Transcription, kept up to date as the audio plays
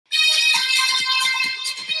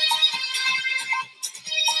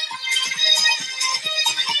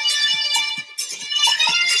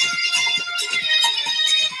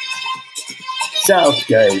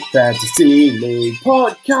Southgate Fantasy League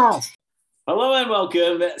Podcast. Hello and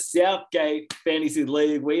welcome, Southgate Fantasy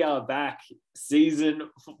League. We are back, season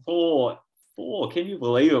 4. Can you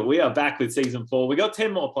believe it? We are back with season 4. We got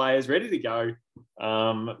 10 more players ready to go.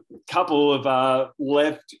 Couple of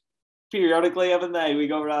left periodically, haven't they? We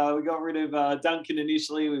got rid of Duncan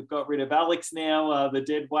initially. We've got rid of Alex now, the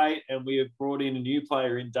dead weight, and we have brought in a new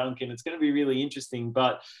player in Duncan. It's going to be really interesting.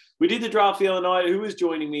 But we did the draft the other night. Who was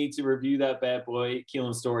joining me to review that bad boy?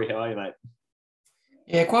 Keelan Story, how are you, mate?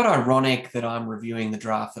 Yeah, quite ironic that I'm reviewing the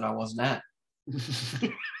draft that I wasn't at.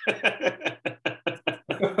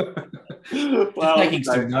 Well, taking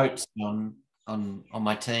some notes on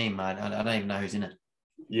my team. I don't even know who's in it.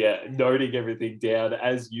 Yeah, noting everything down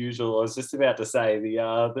as usual. I was just about to say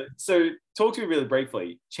so talk to me really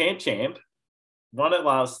briefly. Champ won it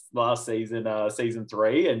last season, season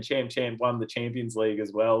 3, and Champ won the Champions League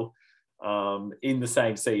as well. In the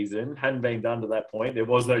same season, hadn't been done to that point. There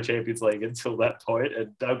was no Champions League until that point,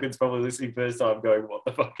 and Duncan's probably listening first time going, what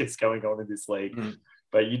the fuck is going on in this league?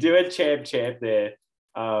 But you do have Champ there,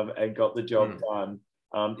 and got the job done.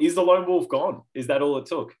 Is the Lone Wolf gone? Is that all it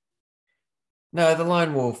took? No, the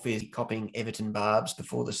Lone Wolf is copying Everton barbs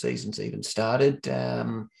before the season's even started.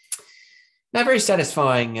 Very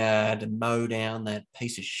satisfying to mow down that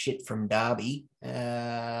piece of shit from Derby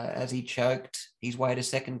as he choked his way to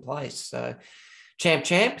second place. So,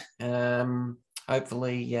 Champ.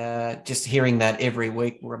 Hopefully, just hearing that every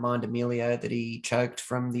week will remind Emilio that he choked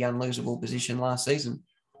from the unlosable position last season.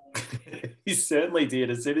 He certainly did.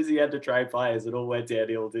 As soon as he had to trade players, it all went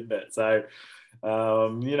downhill, didn't it? So,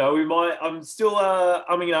 I'm still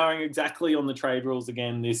umming and ahhing exactly on the trade rules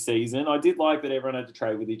again this season. I did like that everyone had to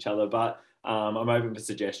trade with each other, but I'm open for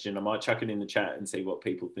suggestion. I might chuck it in the chat and see what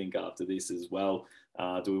people think after this as well.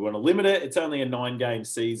 Do we want to limit it? It's only a 9-game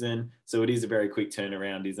season, so it is a very quick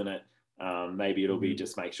turnaround, isn't it? Maybe it'll be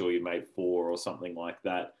just make sure you made 4 or something like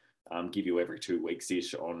that. Give you every 2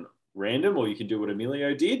 weeks-ish on random, or you can do what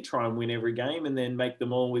Emilio did, try and win every game and then make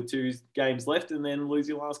them all with 2 games left and then lose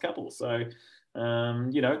your last couple. So,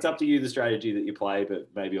 it's up to you, the strategy that you play, but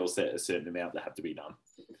maybe I'll set a certain amount that have to be done.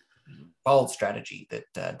 Bold strategy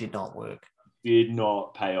that did not work. Did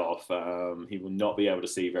not pay off. He will not be able to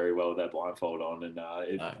see very well with that blindfold on, and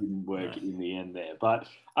didn't work in the end there. But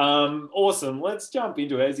awesome. Let's jump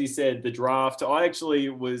into it. As you said, the draft. I actually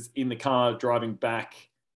was in the car driving back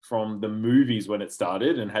from the movies when it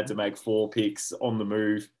started and had to make 4 picks on the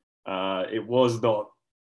move. It was not,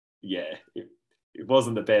 it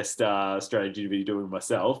wasn't the best strategy to be doing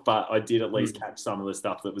myself, but I did at least catch some of the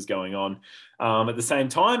stuff that was going on. At the same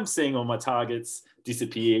time, seeing all my targets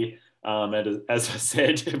disappear. And as I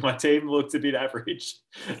said, my team looked a bit average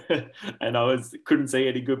and couldn't see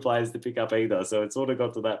any good players to pick up either. So it sort of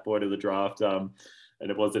got to that point of the draft. And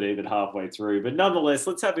it wasn't even halfway through. But nonetheless,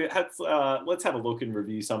 let's have a look and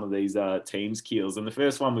review some of these teams' kills. And the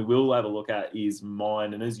first one we will have a look at is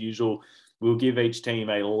mine. And as usual, we'll give each team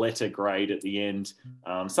a letter grade at the end.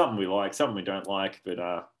 Something we like, something we don't like, but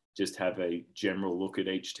just have a general look at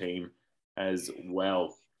each team as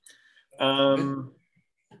well.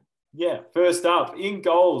 First up, in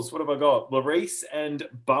goals, what have I got? Lloris and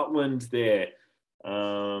Butland there.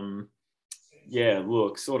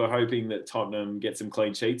 Sort of hoping that Tottenham get some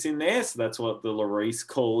clean sheets in there. So that's what the Lloris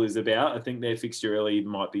call is about. I think their fixture early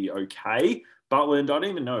might be okay. Butland, I don't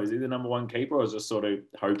even know. Is he the number 1 keeper? I was just sort of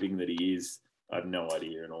hoping that he is. I have no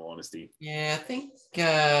idea, in all honesty. Yeah, I think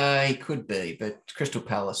he could be, but Crystal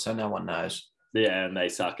Palace, so no one knows. Yeah, and they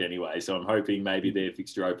suck anyway. So I'm hoping maybe their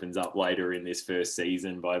fixture opens up later in this first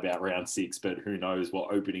season by about round 6, but who knows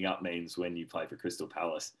what opening up means when you play for Crystal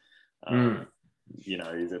Palace.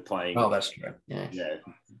 Is it playing? Oh, that's true. Yeah.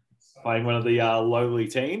 Playing one of the lowly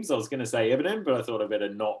teams. I was going to say Everton, but I thought I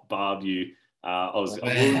better not barb you. I will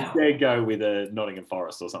instead go with a Nottingham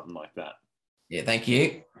Forest or something like that. Yeah, thank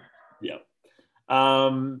you. Yeah.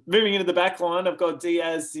 Moving into the back line, I've got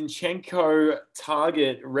Diaz, Zinchenko,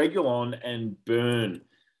 Target, Reguilon, and Burn.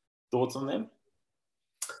 Thoughts on them?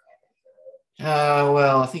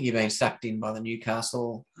 I think you're being sucked in by the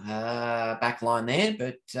Newcastle back line there,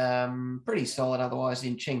 but pretty solid otherwise.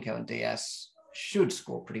 Zinchenko and Diaz should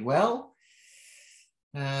score pretty well.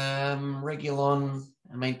 Reguilon,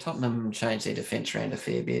 Tottenham changed their defence around a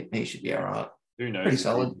fair bit. He should be all right. Who knows? Pretty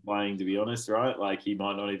solid. He's playing, to be honest, right? Like, he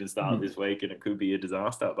might not even start this week and it could be a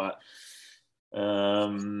disaster. But,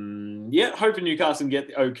 hoping Newcastle can get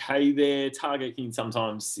okay there. Target can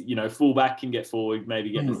sometimes, fullback can get forward, maybe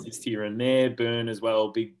get an assist here and there. Burn as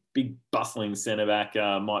well, big bustling centre-back,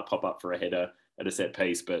 might pop up for a header at a set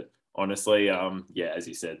piece. But honestly, as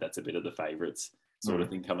you said, that's a bit of the favourites sort of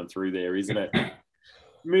thing coming through there, isn't it?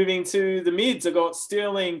 Moving to the mids, I got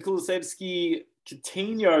Sterling, Kulusevski,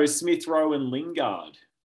 Coutinho, Smith Rowe, and Lingard.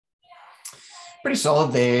 Pretty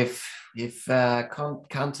solid there. If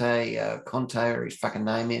Conte, or his fucking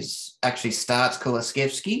name is, actually starts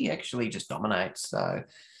Kulusevski, he actually just dominates. So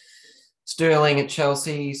Sterling at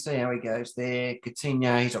Chelsea, see how he goes there.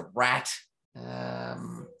 Coutinho, he's a rat.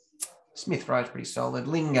 Smith Rowe's pretty solid.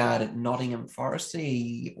 Lingard at Nottingham Forest,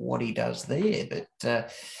 see what he does there. But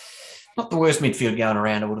not the worst midfield going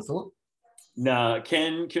around, I would have thought. No,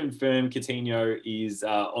 can confirm Coutinho is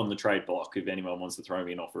on the trade block. If anyone wants to throw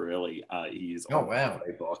me an offer early, he is on the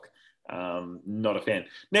trade block. Not a fan.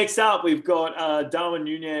 Next up, we've got Darwin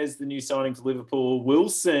Núñez, the new signing for Liverpool.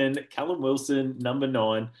 Callum Wilson, number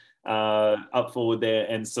 9, up forward there.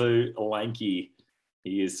 And so lanky.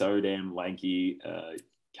 He is so damn lanky.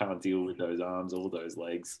 Can't deal with those arms or those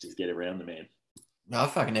legs. Just get around the man. No,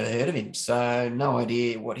 I've fucking never heard of him, so no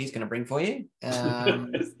idea what he's going to bring for you.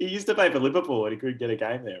 He used to play for Liverpool and he couldn't get a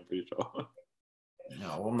game there, I'm pretty sure.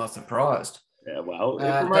 No, I'm not surprised. Yeah, well,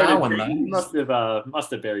 he must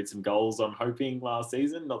have buried some goals, I'm hoping, last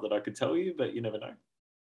season. Not that I could tell you, but you never know.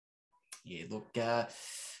 Yeah, look,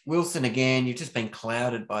 Wilson, again, you've just been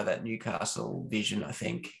clouded by that Newcastle vision, I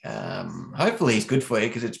think. Hopefully he's good for you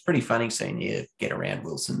because it's pretty funny seeing you get around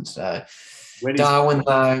Wilson, so... Darwin,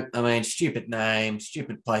 though, I mean, stupid name,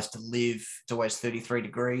 stupid place to live. It's always 33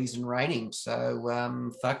 degrees and raining.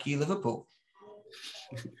 So, fuck you, Liverpool.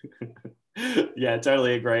 Yeah,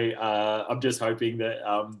 totally agree. I'm just hoping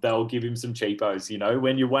that they'll give him some cheapos. You know,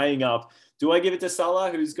 when you're weighing up, do I give it to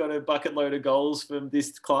Salah, who's got a bucket load of goals from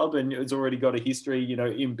this club and has already got a history, you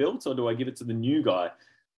know, inbuilt, or do I give it to the new guy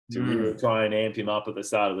to really try and amp him up at the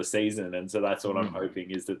start of the season? And so that's what I'm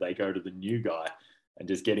hoping, is that they go to the new guy and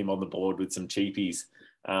just get him on the board with some cheapies.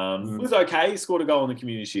 It was okay. He scored a goal in the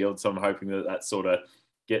Community Shield, so I'm hoping that sort of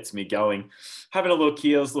gets me going. Having a look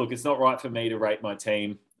here, look, it's not right for me to rate my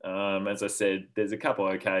team. As I said, there's a couple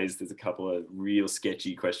of okays. There's a couple of real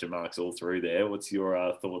sketchy question marks all through there. What's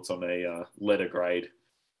your thoughts on a letter grade?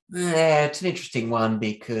 Yeah, it's an interesting one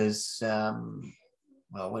because,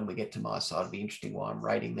 well, when we get to my side, it'll be interesting why I'm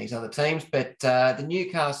rating these other teams. But the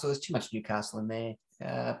Newcastle, there's too much Newcastle in there.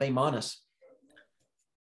 B-.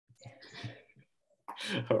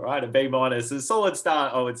 All right, a B-. A solid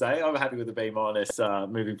start, I would say. I'm happy with a B-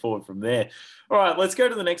 moving forward from there. All right, let's go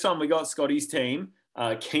to the next one. We got Scotty's team.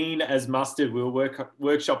 Keen as Mustard. We were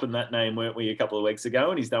workshopping that name, weren't we, a couple of weeks ago?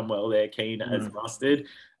 And he's done well there, Keen as Mustard.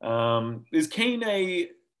 Is Keen a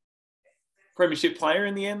premiership player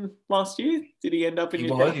in the end last year? Did he end up in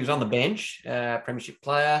He was on the bench, premiership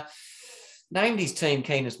player. Named his team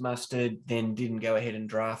Keen as Mustard, then didn't go ahead and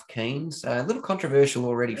draft Keen's. A little controversial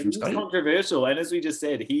already from Scotty. Controversial, and as we just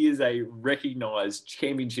said, he is a recognised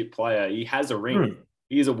championship player. He has a ring.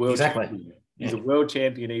 He is a world champion. He's a world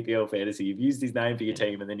champion EPL fantasy. You've used his name for your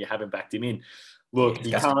team, and then you haven't backed him in. Look,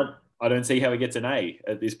 he can't. I don't see how he gets an A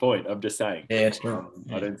at this point. I'm just saying. Yeah, it's true.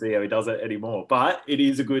 I don't see how he does it anymore. But it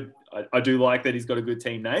is a good. I do like that he's got a good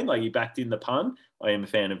team name. Like, he backed in the pun. I am a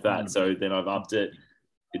fan of that. So then I've upped it.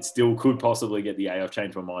 It still could possibly get the A. I've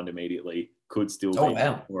changed my mind immediately. Could still be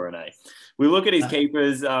for an A. We look at his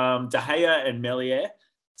keepers, De Gea and Melier.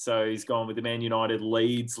 So he's gone with the Man United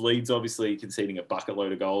Leeds. Leeds obviously conceding a bucket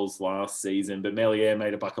load of goals last season, but Melier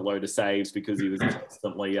made a bucket load of saves because he was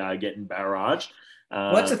constantly getting barraged.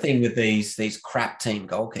 Well, that's the thing with these crap team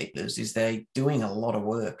goalkeepers, is they're doing a lot of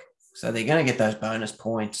work. So they're going to get those bonus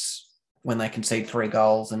points when they concede 3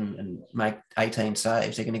 goals and make 18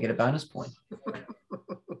 saves. They're going to get a bonus point.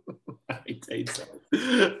 18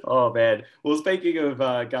 saves. Oh, man. Well, speaking of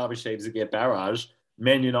garbage teams that get barraged,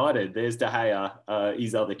 Man United, there's De Gea,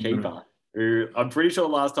 his other keeper, who I'm pretty sure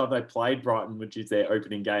last time they played Brighton, which is their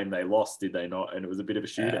opening game, they lost, did they not? And it was a bit of a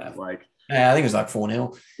shootout. I think it was like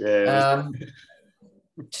 4-0. Yeah.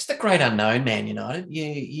 Just a great unknown, Man United.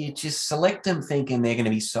 You just select them thinking they're going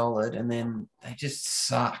to be solid, and then they just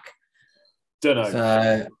suck. Don't know.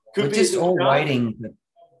 So we're just all waiting.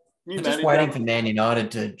 We're just waiting for Man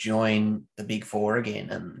United to join the Big Four again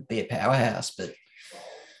and be a powerhouse. But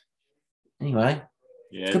anyway,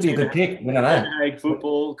 it could be a good pick. We don't know.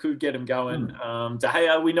 Football could get him going. De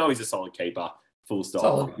Gea, we know he's a solid keeper. Full stop.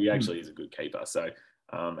 Solid. He actually is a good keeper. So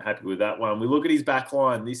happy with that one. We look at his back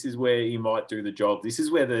line. This is where he might do the job. This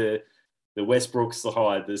is where the Westbrook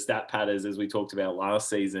side, the stat patters, as we talked about last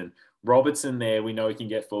season. Robertson there, we know he can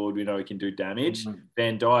get forward. We know he can do damage.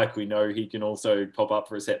 Van Dijk, we know he can also pop up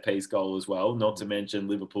for a set-piece goal as well. Not to mention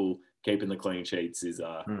Liverpool keeping the clean sheets is,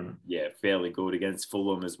 fairly good against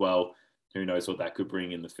Fulham as well. Who knows what that could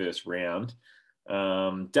bring in the first round.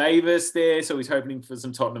 Davis there, so he's hoping for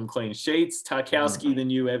some Tottenham clean sheets. Tarkowski, the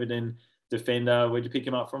new Everton defender. Where'd you pick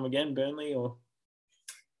him up from again? Burnley or?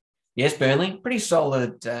 Yes, Burnley, pretty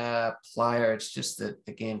solid player. It's just that,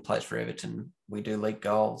 again, plays for Everton. We do leak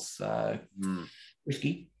goals, so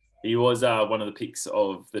risky. He was one of the picks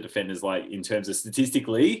of the defenders, like in terms of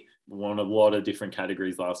statistically, won a lot of different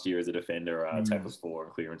categories last year as a defender, tackles for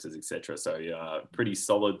and clearances, etc. So pretty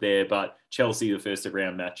solid there. But Chelsea, the first of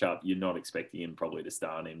round matchup, you're not expecting him probably to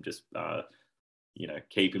start him. Just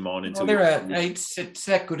keep him on until. It's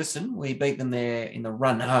at Goodison. We beat them there in the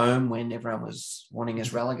run home when everyone was wanting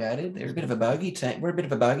us relegated. They're a bit of a bogey team. We're a bit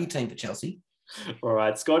of a bogey team for Chelsea. All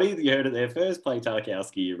right, Scotty, you heard it there first. Play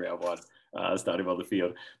Tarkowski in round one. Start him on the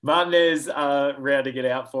field. Martinez, rounding it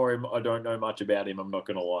out for him. I don't know much about him. I'm not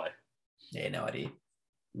going to lie. Yeah, no idea.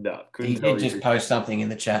 No, he did just post something in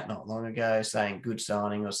the chat not long ago saying good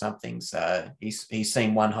signing or something. So he's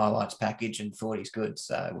seen one highlights package and thought he's good.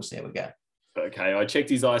 So we'll see how we go. Okay, I checked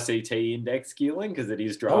his ICT index, Keeling, because it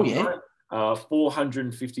is draft night.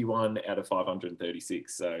 451 out of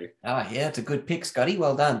 536. So. Yeah, it's a good pick, Scotty.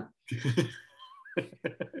 Well done.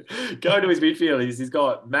 Going to his midfield, he's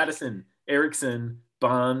got Maddison, Ericsson,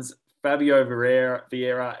 Barnes, Fabio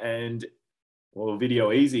Vieira, and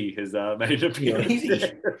Video Easy has made an appearance.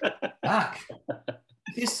 Fuck.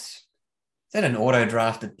 Is that an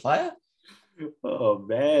auto-drafted player? Oh,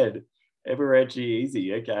 man. Eberechi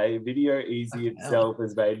Easy. Okay. Video Easy himself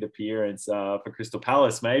has made an appearance for Crystal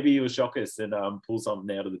Palace. Maybe he'll shock us and pull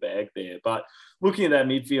something out of the bag there. But looking at that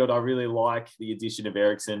midfield, I really like the addition of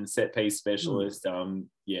Ericsson, set-piece specialist,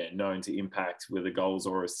 known to impact whether goals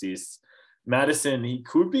or assists. Maddison, he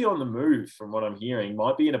could be on the move from what I'm hearing.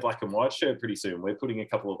 Might be in a black and white shirt pretty soon. We're putting a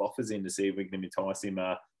couple of offers in to see if we can entice him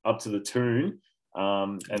up to the tune.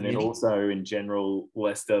 And then also in general,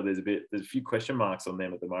 Leicester, there's a few question marks on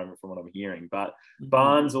them at the moment from what I'm hearing. But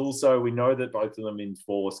Barnes also, we know that both of them in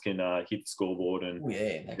force can hit the scoreboard and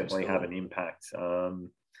definitely have an impact.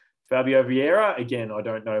 Fabio Vieira, again, I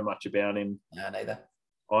don't know much about him. No, neither.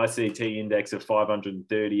 ICT index of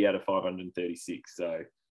 530 out of 536. So.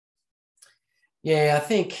 Yeah, I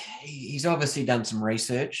think he's obviously done some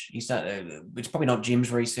research. He's done, it's probably not Jim's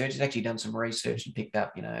research. He's actually done some research and picked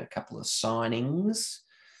up, a couple of signings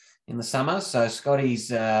in the summer. So Scotty's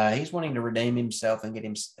he's wanting to redeem himself and get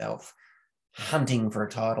himself hunting for a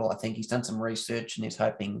title. I think he's done some research and is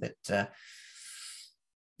hoping that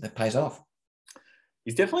that pays off.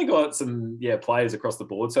 He's definitely got some players across the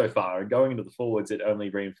board so far. And going into the forwards, it only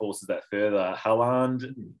reinforces that further.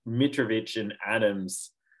 Haaland, Mitrovic, and Adams.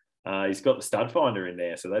 He's got the stud finder in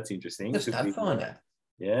there, so that's interesting. The stud finder.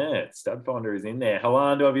 Yeah, stud finder is in there.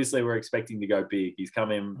 Haaland, obviously, we're expecting to go big. He's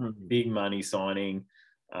come in big money signing,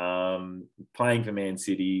 playing for Man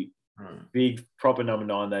City. Big proper number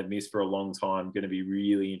 9 they've missed for a long time. Going to be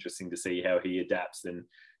really interesting to see how he adapts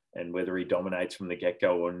and whether he dominates from the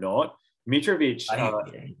get-go or not. Mitrovic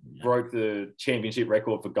broke the championship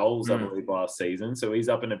record for goals, I believe, last season. So he's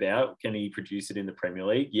up and about. Can he produce it in the Premier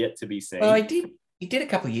League? Yet to be seen. Well, he did a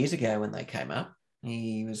couple of years ago when they came up.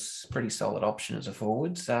 He was a pretty solid option as a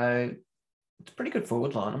forward. So it's a pretty good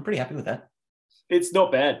forward line. I'm pretty happy with that. It's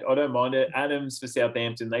not bad. I don't mind it. Adams for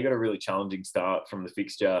Southampton, they got a really challenging start from the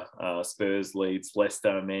fixture. Spurs, Leeds,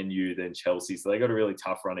 Leicester, Man U, then Chelsea. So they got a really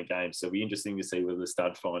tough run of games. So it'll be interesting to see whether the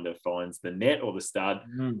stud finder finds the net or the stud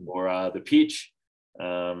or the pitch.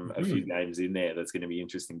 A few games in there. That's going to be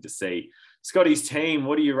interesting to see. Scotty's team,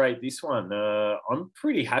 what do you rate this one? I'm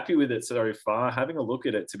pretty happy with it so far. Having a look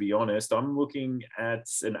at it, to be honest, I'm looking at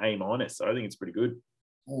an A-. So I think it's pretty good.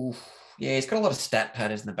 Oof. Yeah, he's got a lot of stat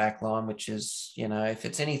patterns in the back line, which is, if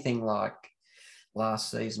it's anything like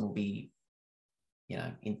last season, will be,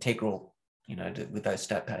 integral, with those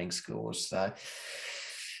stat padding scores. So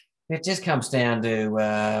it just comes down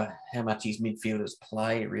to how much his midfielders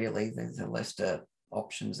play, really. There's the Leicester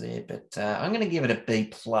options there, but I'm going to give it a B+.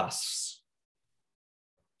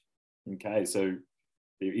 Okay, so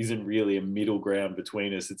there isn't really a middle ground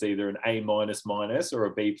between us. It's either an A- or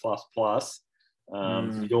a B++.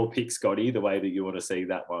 Your pick, Scotty, the way that you want to see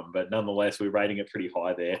that one. But nonetheless, we're rating it pretty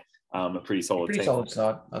high there. A pretty solid team. Solid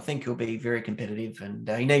side. I think he'll be very competitive, and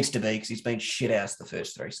he needs to be because he's been shit-housed the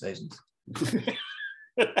first 3 seasons.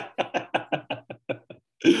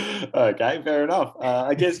 Okay, fair enough.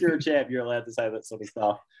 I guess you're a champ. You're allowed to say that sort of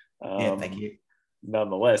stuff. Thank you.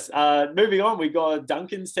 Nonetheless. Moving on, we got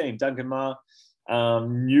Duncan's team. Duncan Ma,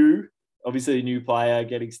 obviously a new player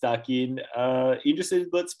getting stuck in. Interested,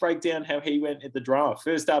 let's break down how he went at the draft.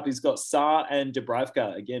 First up, he's got Sarr and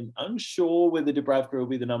Dubravka. Again, unsure whether Dubravka will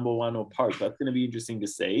be the number 1 or Pope. That's going to be interesting to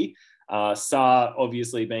see. Sarr,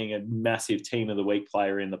 obviously being a massive team of the week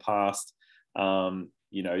player in the past.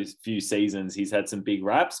 few seasons, he's had some big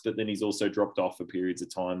raps, but then he's also dropped off for periods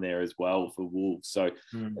of time there as well for Wolves. So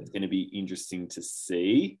it's going to be interesting to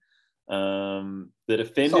see. The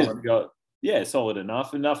defenders Solid. got, solid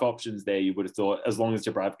enough options there. You would have thought, as long as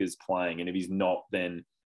Dubravka's playing, and if he's not, then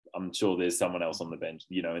I'm sure there's someone else on the bench,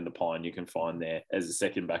 in the pine you can find there as a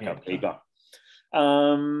second backup keeper.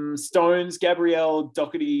 Stones, Gabriel,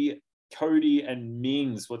 Doherty, Cody, and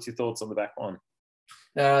Mings. What's your thoughts on the back line?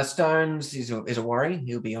 Stones is a worry.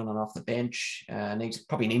 He'll be on and off the bench. Needs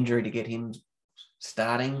probably an injury to get him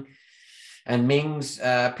starting. And Mings,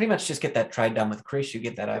 pretty much just get that trade done with Chris. You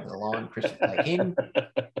get that over the line. Chris will take him.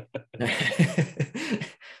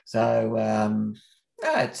 So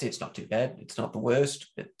it's not too bad. It's not the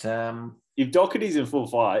worst. But if Doherty's in full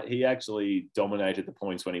fight, he actually dominated the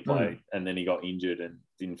points when he played, and then he got injured and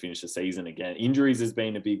didn't finish the season again. Injuries has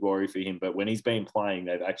been a big worry for him, but when he's been playing,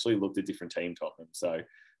 they've actually looked a different team, Tottenham. So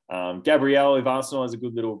Gabriel, if Arsenal has a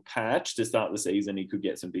good little patch to start the season, he could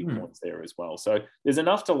get some big points there as well. So there's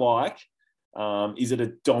enough to like. Is it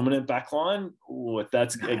a dominant backline? Or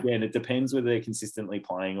again, it depends whether they're consistently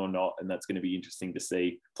playing or not, and that's going to be interesting to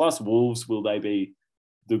see. Plus, Wolves, will they be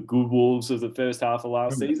the good Wolves of the first half of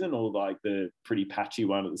last season, or like the pretty patchy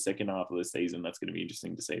one of the second half of the season? That's going to be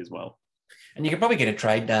interesting to see as well. And you can probably get a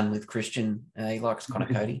trade done with Christian. He likes Connor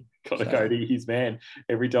Cody. Cody, his man.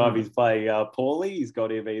 Every time he's playing poorly, he's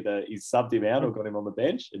got him he's subbed him out or got him on the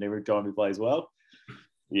bench, and every time he plays well,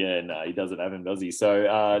 he doesn't have him, does he?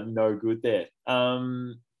 So no good there.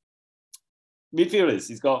 Midfielders,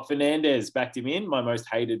 he's got Fernandes, backed him in, my most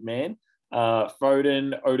hated man.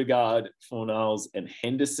 Foden, Odegaard, Fornals, and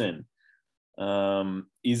Henderson.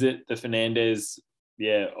 Is it the Fernandes,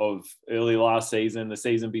 of early last season, the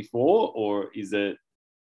season before, or is it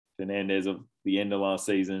Fernandes of the end of last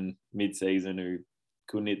season, mid-season, who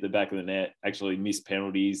couldn't hit the back of the net, actually missed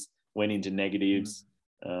penalties, went into negatives?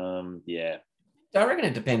 I reckon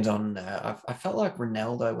it depends on. I felt like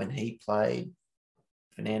Ronaldo, when he played,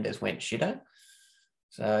 Fernandes went shitter.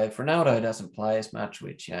 So if Ronaldo doesn't play as much,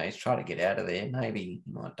 which, he's trying to get out of there, maybe he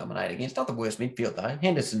might dominate again. It's not the worst midfield, though.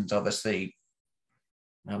 Henderson's obviously,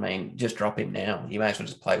 just drop him now. You may as well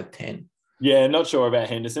just play with 10. Yeah, not sure about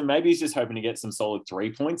Henderson. Maybe he's just hoping to get some solid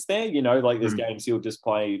 3 points there. Like there's games he'll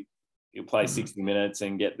play 60 minutes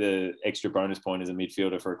and get the extra bonus point as a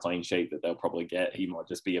midfielder for a clean sheet that they'll probably get. He might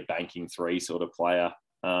just be a banking 3 sort of player.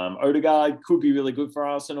 Odegaard could be really good for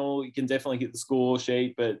Arsenal. He can definitely hit the score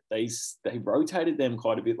sheet, but they rotated them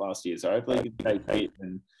quite a bit last year. So hopefully he can take it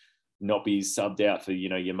and not be subbed out for,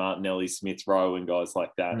 your Martinelli, Smith Rowe and guys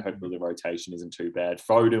like that. Hopefully the rotation isn't too bad.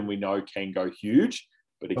 Foden, we know, can go huge,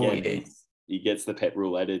 but again, he gets the pep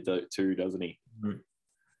roulette too, doesn't he?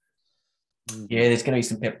 Yeah, there's going to be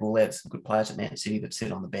some pep roulettes, some good players at Man City that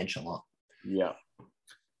sit on the bench a lot. Yeah.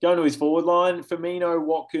 Going to his forward line, Firmino,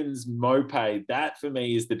 Watkins, Mope. That, for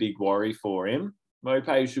me, is the big worry for him.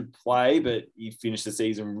 Mope should play, but he finished the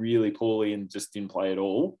season really poorly and just didn't play at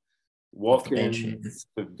all. Watkins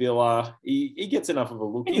for Villa, he gets enough of a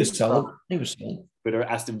look. He was solid. But are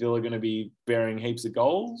Aston Villa going to be bearing heaps of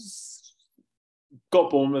goals? Got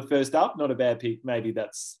Bournemouth first up. Not a bad pick. Maybe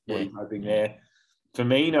that's what he's hoping there.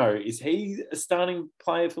 Firmino, is he a starting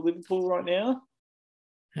player for Liverpool right now?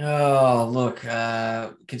 Oh, look,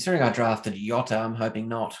 considering I drafted Jota, I'm hoping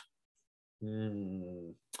not.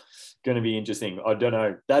 Going to be interesting. I don't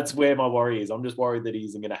know. That's where my worry is. I'm just worried that he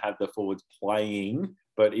isn't going to have the forwards playing.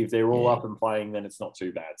 But if they're all up and playing, then it's not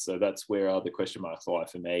too bad. So that's where the question marks lie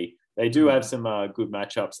for me. They do have some good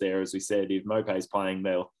matchups there. As we said, if Mope's playing,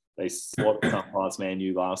 they slotted some past Man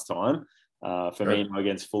U last time. Firmino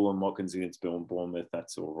against Fulham, Watkins against Bournemouth,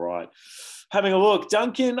 that's all right. Having a look,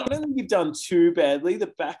 Duncan, I don't think you've done too badly. The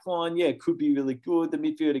back line, could be really good. The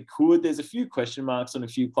midfielder could. There's a few question marks on a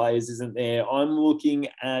few players, isn't there? I'm looking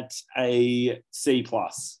at a C+.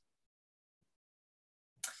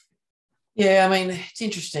 Yeah, it's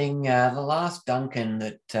interesting. The last Duncan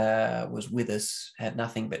that was with us had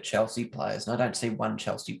nothing but Chelsea players, and I don't see one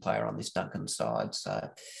Chelsea player on this Duncan side, so...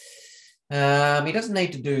 he doesn't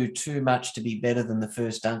need to do too much to be better than the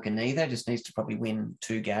first Duncan either. Just needs to probably win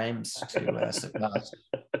 2 games to surpass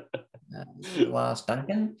the last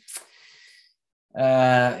Duncan.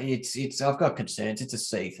 I've got concerns. It's a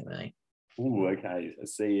C for me. Ooh, okay, a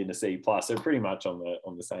C and a C+. So pretty much on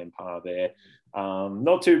the same par there.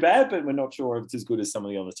 Not too bad, but we're not sure if it's as good as some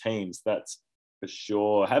of the other teams. That's for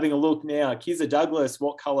sure. Having a look now, Kizza Douglas,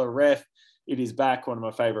 what colour ref? It is back, one of my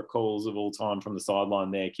favourite calls of all time from the sideline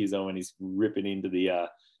there, Kizzo, when he's ripping into the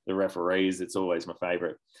referees. It's always my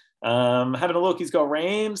favourite. Having a look, he's got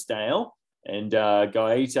Ramsdale and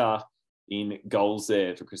Gaeta in goals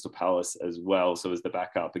there for Crystal Palace as well. So as the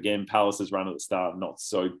backup. Again, Palace's run at the start, not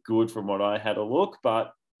so good from what I had a look,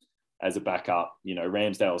 but as a backup,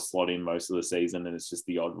 Ramsdale slot in most of the season, and it's just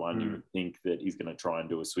the odd one. You would think that he's going to try and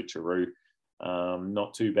do a switcheroo.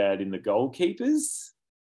 Not too bad in the goalkeepers.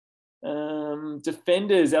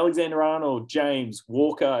 Defenders, Alexander-Arnold, James,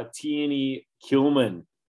 Walker, Tierney, Kilman,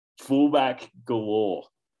 fullback galore.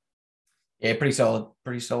 Yeah, pretty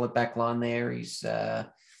solid back line there. He's,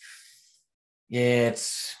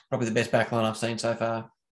 it's probably the best back line I've seen so far.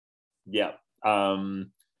 Yeah.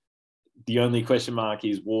 The only question mark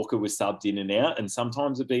is Walker was subbed in and out, and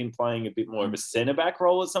sometimes have been playing a bit more of a centre back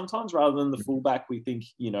role at sometimes rather than the fullback. We think,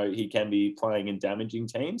 he can be playing and damaging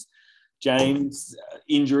teams. James,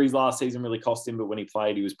 injuries last season really cost him, but when he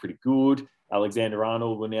played, he was pretty good.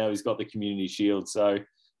 Alexander-Arnold, well, now he's got the Community Shield, so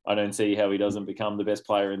I don't see how he doesn't become the best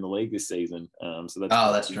player in the league this season. So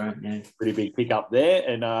that's true. Yeah. Pretty big pick up there.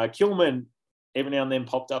 And Kilman, every now and then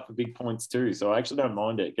popped up for big points too, so I actually don't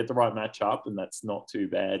mind it. Get the right match up, and that's not too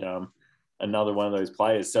bad. Another one of those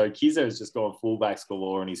players. So Kizza has just gone fullbacks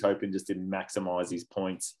galore, and he's hoping just to maximise his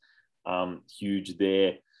points. Huge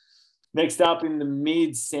there. Next up in the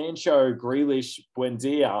mid, Sancho, Grealish,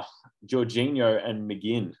 Buendia, Jorginho, and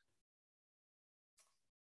McGinn.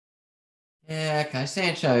 Yeah, okay.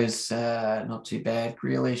 Sancho's not too bad.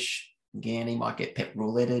 Grealish, again, he might get Pep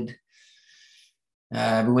rouletted.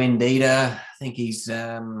 Buendita, I think he's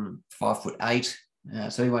 5'8",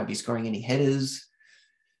 so he won't be scoring any headers.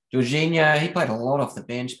 Jorginho, he played a lot off the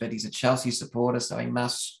bench, but he's a Chelsea supporter, so he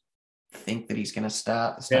must think that he's going to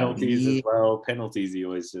start the start Penalties of the year. as well. Penalties, he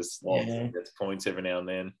always just gets points every now and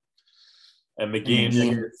then. And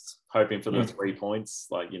McGinn, hoping for the 3 points,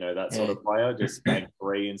 that sort of player, just bank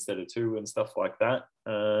 3 instead of 2 and stuff like that.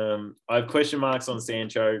 I have question marks on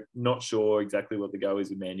Sancho. Not sure exactly what the go is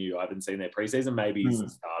with Man U. I haven't seen their preseason. Maybe he's a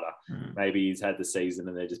starter. Maybe he's had the season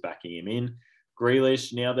and they're just backing him in.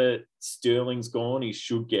 Grealish, now that Sterling's gone, he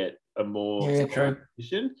should get a more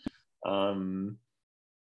position.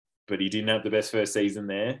 But he didn't have the best first season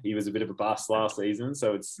there. He was a bit of a bust last season,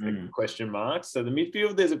 so it's a question mark. So the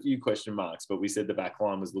midfield, there's a few question marks, but we said the back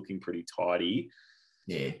line was looking pretty tidy.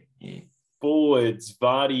 Yeah. Forwards,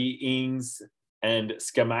 Vardy, Ings, and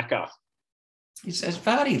Scamacca. Has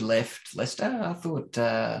Vardy left Leicester? I thought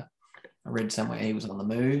I read somewhere he was on the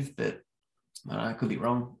move, but I could be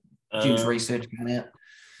wrong. Jim's research coming out.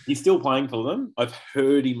 He's still playing for them. I've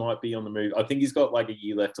heard he might be on the move. I think he's got a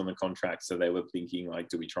year left on the contract, so they were thinking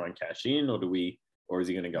do we try and cash in, or is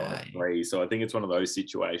he going to go on a 3? So I think it's one of those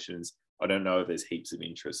situations. I don't know if there's heaps of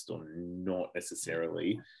interest or not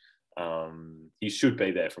necessarily. He should be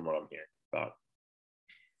there from what I'm hearing, but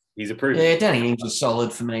he's approved. Yeah, Danny Ings was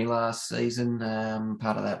solid for me last season.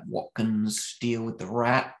 Part of that Watkins deal with the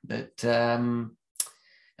rat, but and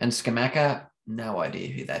Scamacca, no idea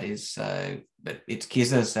who that is. So, but it's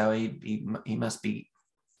Kizza, so he must be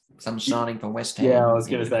some signing from West Ham. Yeah, I was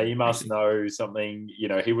going to say, he must know something.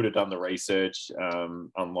 He would have done the research,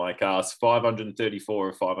 unlike us. 534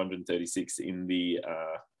 or 536 in the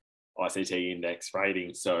ICT index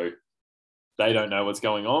rating. So they don't know what's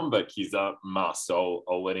going on, but Kizza must. So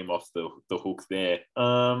I'll let him off the hook there.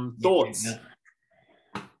 Thoughts? Yeah.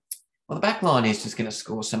 Well, the back line is just going to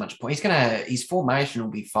score so much points. His formation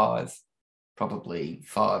will be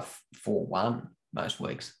 5-4-1 most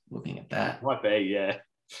weeks, looking at that. Might be, yeah.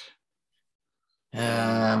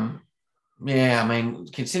 Yeah, I mean,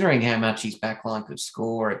 considering how much his backline could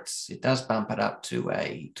score, it does bump it up to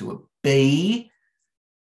a B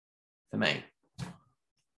for me.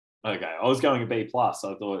 Okay, I was going a B+. I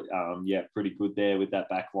thought, pretty good there with that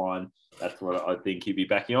back line. That's what I think he'd be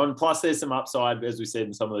backing on. Plus, there's some upside, as we said,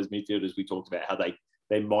 in some of those midfielders we talked about, how they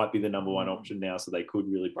might be the number one option now, so they could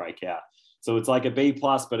really break out. So it's like a B+,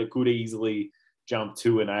 but it could easily jump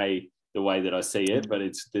to an A the way that I see it. But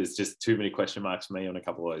there's just too many question marks for me on a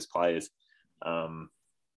couple of those players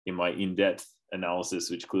in my in-depth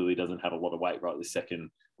analysis, which clearly doesn't have a lot of weight right this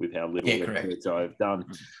second with how little research I've done.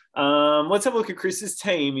 Let's have a look at Chris's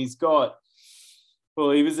team. He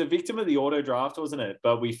was a victim of the auto draft, wasn't it?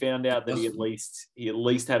 But we found out that he at least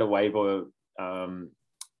had a waiver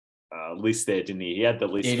list there, didn't he? He had the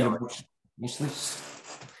list.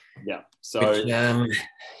 Yeah. So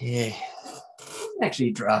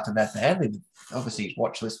actually drafted that badly. Obviously, his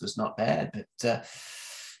watch list was not bad, but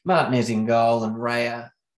Martinez in goal and Raya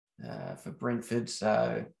for Brentford.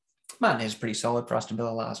 So Martinez is pretty solid for Aston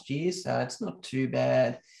Villa last year, so it's not too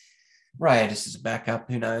bad. Raya just as a backup.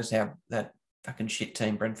 Who knows how that fucking shit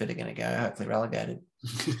team Brentford are going to go? Hopefully relegated.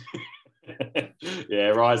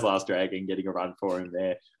 Yeah, Raya's last dragon getting a run for him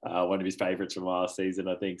there. One of his favourites from last season,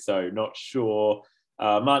 I think. So not sure.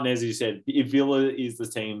 Martinez, as you said, if Villa is the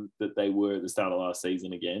team that they were at the start of last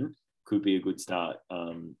season again, could be a good start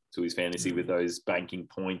to his fantasy with those banking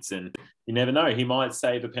points. And you never know, he might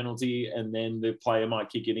save a penalty and then the player might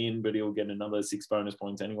kick it in, but he'll get another 6 bonus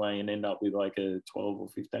points anyway and end up with like a 12 or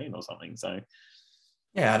 15 or something. So,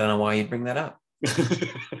 yeah, I don't know why you'd bring that up.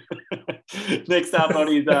 Next up on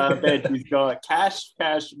his bench, he's got cash,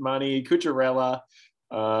 money, Cucurella,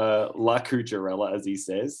 La Cucurella, as he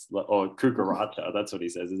says, or Cucaracha, that's what he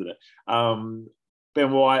says, isn't it? Ben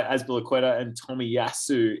White, Azpilicueta, and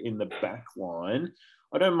Tomiyasu in the back line.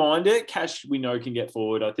 I don't mind it. Cash, we know, can get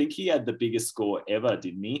forward. I think he had the biggest score ever,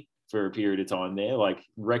 didn't he, for a period of time there? Like,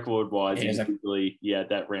 record-wise, he had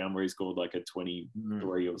that round where he scored like a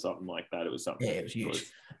 23 or something like that. It was something. Yeah, it was huge.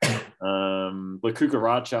 But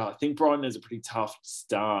Cucaracha, I think Brighton has a pretty tough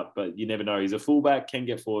start, but you never know. He's a fullback, can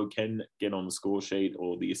get forward, can get on the score sheet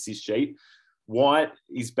or the assist sheet. White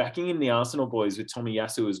is backing in the Arsenal boys with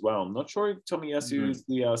Tomiyasu as well. I'm not sure if Tomiyasu is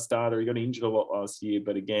the starter. He got injured a lot last year,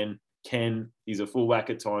 but again, he's a fullback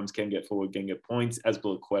at times, can get forward, can get points.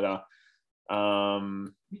 Azpilicueta.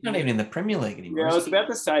 He's not even in the Premier League anymore. Yeah, I was about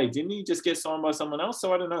to say, didn't he just get signed by someone else?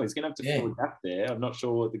 So I don't know. He's going to have to fill a gap there. I'm not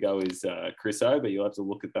sure what the go is, Chriso, but you'll have to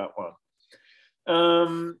look at that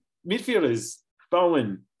one. Midfielders,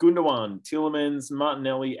 Bowen, Gundogan, Tielemans,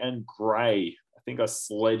 Martinelli, and Gray. I think I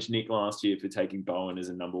sledged Nick last year for taking Bowen as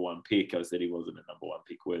a number 1 pick. I said he wasn't a number 1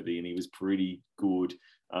 pick worthy, and he was pretty good.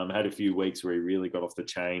 Had a few weeks where he really got off the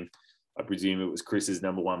chain. I presume it was Chris's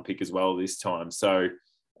number 1 pick as well this time. So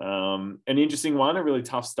an interesting one, a really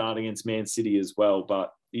tough start against Man City as well,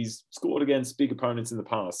 but he's scored against big opponents in the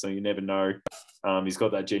past, so you never know. He's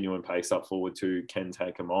got that genuine pace up forward too, can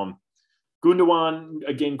take him on. Gundogan,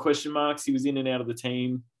 again, question marks. He was in and out of the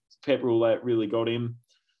team. Pep Roulette really got him.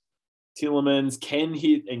 Tielemans can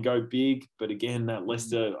hit and go big, but again, that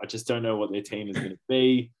Leicester, I just don't know what their team is going to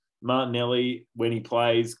be. Martinelli, when he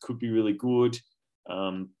plays, could be really good.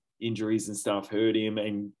 Injuries and stuff hurt him.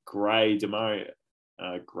 And Gray,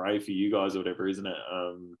 Gray for you guys or whatever, isn't it?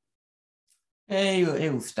 Yeah,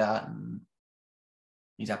 he'll start and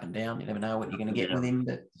he's up and down. You never know what you're going to get with him.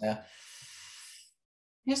 But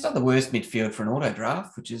it's not the worst midfield for an auto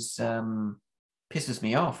draft, which is pisses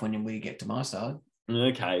me off when we get to my side.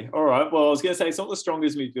 Okay. All right. Well, I was going to say it's not the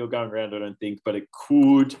strongest midfield going around, I don't think, but it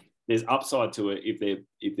could. There's upside to it if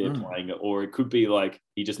they're playing it, or it could be like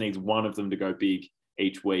he just needs one of them to go big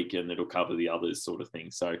each week and it'll cover the others, sort of thing.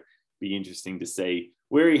 So be interesting to see.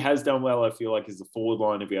 Where he has done well, I feel like, is the forward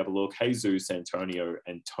line. If you have a look, Jesus, Antonio,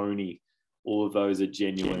 and Tony, all of those are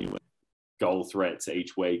genuine goal threats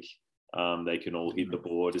each week. They can all hit the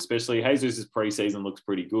board, especially Jesus' preseason looks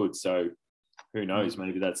pretty good. So who knows?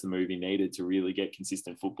 Maybe that's the move he needed to really get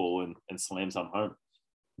consistent football and slam some home.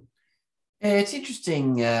 Yeah, it's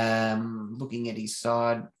interesting looking at his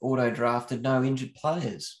side, auto-drafted, no injured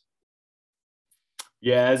players.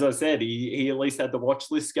 Yeah, as I said, he at least had the watch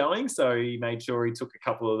list going, so he made sure he took a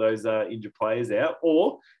couple of those injured players out.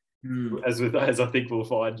 Or, as I think we'll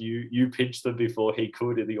find, you pinched them before he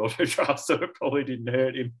could in the auto draft, so it probably didn't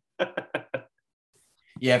hurt him.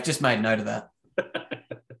 Yeah, I've just made note of that.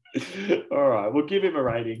 All right, we'll give him a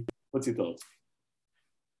rating. What's your thoughts?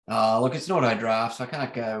 Look, it's an auto draft, so I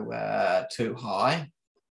can't go too high.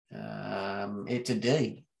 It's a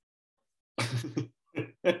D.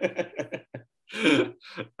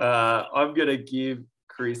 I'm going to give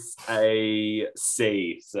Chris a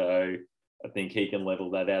C. So I think he can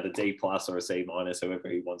level that out, a D plus or a C minus, however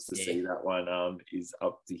he wants to see that one is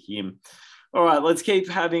up to him. All right, let's keep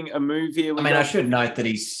having a move here. I should note that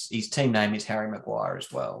his team name is Harry Maguire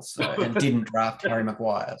as well, so and didn't draft Harry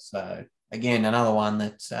Maguire. So again, another one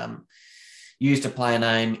that's used a player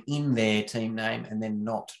name in their team name and then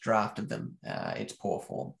not drafted them. It's poor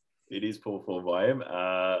form. It is poor form by him.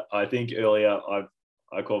 I think earlier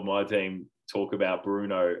I called my team talk about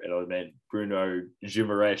Bruno, and I meant Bruno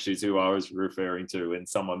Guimaraes is who I was referring to, and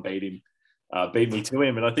someone beat me to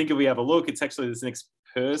him. And I think if we have a look, it's actually this next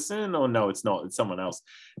person, or no, it's not. It's someone else.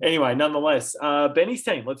 Anyway, nonetheless, Benny's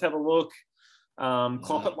team. Let's have a look.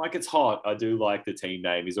 Clop it like it's hot. I do like the team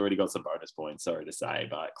name. He's already got some bonus points, sorry to say,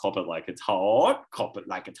 but clop it like it's hot. Clop it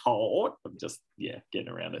like it's hot. I'm just, getting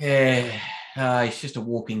around it. Yeah, he's just a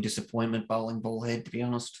walking disappointment, bowling ball head, to be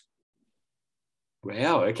honest.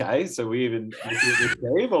 Wow, okay. So we even look at this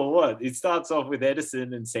team or what? It starts off with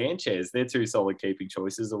Edison and Sanchez. They're two solid keeping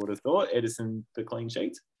choices, I would have thought. Edison for clean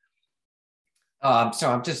sheets.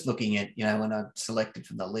 So I'm just looking at, when I selected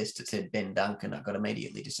from the list, it said Ben Duncan. I got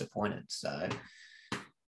immediately disappointed. So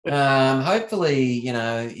hopefully,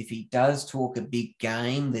 if he does talk a big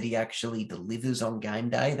game, that he actually delivers on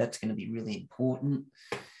game day. That's going to be really important.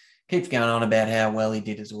 keeps going on about how well he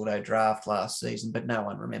did his auto draft last season, but no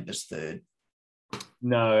one remembers third.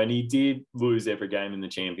 No, and he did lose every game in the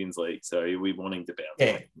Champions League, so he'll be wanting to bounce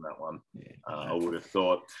back from that one. Yeah, I would have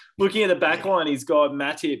thought. Looking at the back line, he's got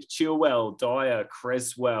Matip, Chilwell, Dyer,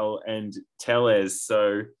 Cresswell, and Tellez.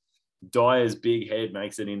 So Dyer's big head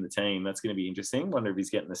makes it in the team. That's going to be interesting. Wonder if he's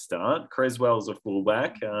getting the start. Cresswell's a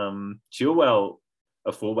fullback. Chilwell,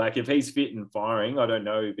 a fullback. If he's fit and firing, I don't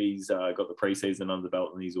know if he's got the preseason under the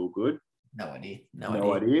belt and he's all good. No idea.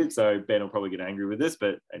 No idea. So Ben will probably get angry with this,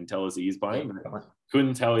 and tell us he is playing. Yeah,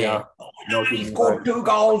 couldn't tell you. Yeah. He scored 2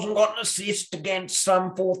 goals and got an assist against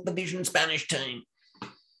some 4th division Spanish team.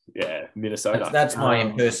 Yeah, Minnesota. That's my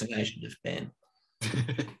impersonation of Ben.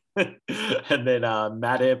 And then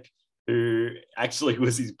Matip, who actually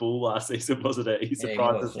was his bull last season, wasn't it? He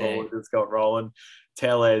surprised us all and just got rolling.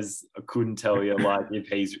 Tellez, I couldn't tell you, like, if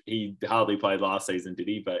he hardly played last season, did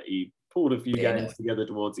he? But he pulled a few games together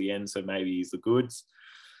towards the end, so maybe he's the goods.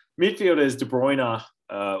 Midfielders, De Bruyne,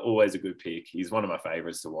 always a good pick. He's one of my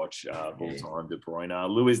favourites to watch of all time, De Bruyne.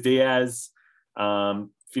 Luis Diaz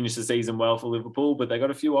finished the season well for Liverpool, but they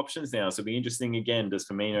got a few options now, so it'll be interesting again. Does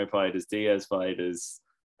Firmino play? Does Diaz play? Does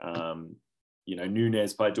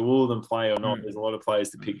Nunez play? Do all of them play or not? There's a lot of players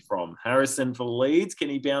to pick from. Harrison for Leeds, can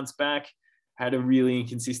he bounce back? Had a really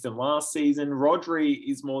inconsistent last season. Rodri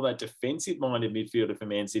is more that defensive-minded midfielder for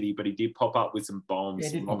Man City, but he did pop up with some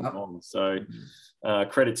bombs. So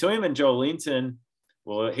credit to him. And Joel Linton,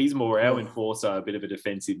 well, he's more our enforcer, a bit of a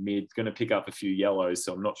defensive mid, going to pick up a few yellows,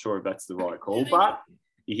 so I'm not sure if that's the right call, but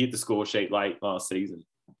he hit the score sheet late last season.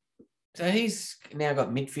 So he's now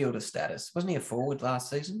got midfielder status. Wasn't he a forward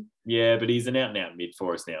last season? Yeah, but he's an out-and-out mid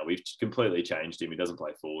for us now. We've completely changed him. He doesn't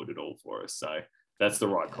play forward at all for us, so that's the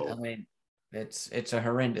right call. I mean, it's a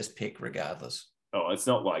horrendous pick regardless. Oh, it's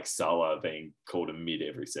not like Salah being called a mid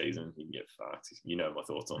every season. You can get fucked. You know my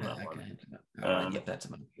thoughts on that one. Yep, that's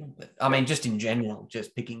emotional. But I mean, just in general,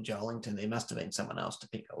 just picking Joelinton, there must have been someone else to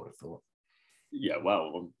pick, I would have thought. Yeah,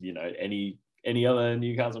 well, any other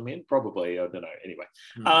Newcastle men? Probably, I don't know. Anyway,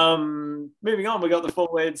 moving on, we got the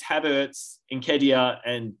forwards, Havertz, Nketiah,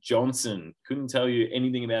 and Johnson. Couldn't tell you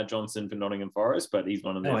anything about Johnson for Nottingham Forest, but he's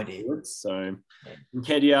one of their forwards. So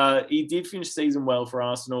Nketiah, he did finish the season well for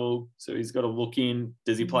Arsenal, so he's got to look in.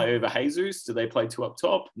 Does he play over Jesus? Do they play 2 up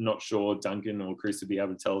top? Not sure. Duncan or Chris would be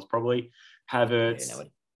able to tell us probably. Havertz,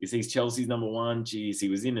 is he Chelsea's number 1? Geez, he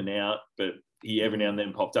was in and out, but he every now and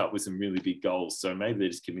then popped up with some really big goals. So maybe they're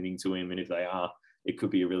just committing to him. And if they are, it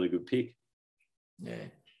could be a really good pick. Yeah.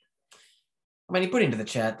 I mean, he put into the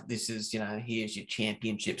chat that this is, here's your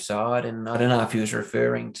championship side. And I don't know if he was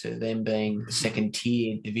referring to them being the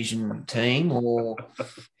 2nd-tier division team or,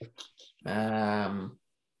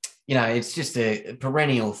 it's just a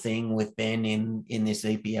perennial thing with Ben in this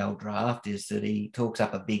EPL draft is that he talks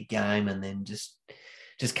up a big game and then just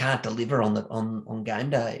can't deliver on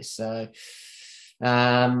game days. So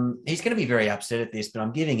he's going to be very upset at this, but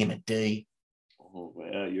I'm giving him a D. Oh,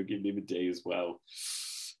 wow. You're giving him a D as well.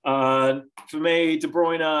 For me, De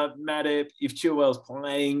Bruyne, Matip, if Chilwell's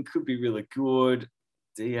playing, could be really good.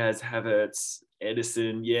 Diaz, Havertz,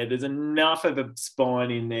 Edison. Yeah, there's enough of a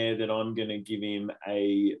spine in there that I'm going to give him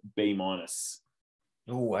a B-.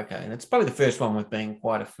 Oh, okay. And it's probably the first one with being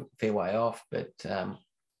quite a fair way off, but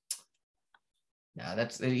no,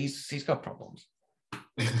 he's got problems.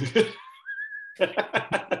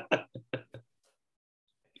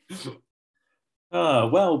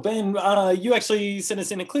 Well, Ben, you actually sent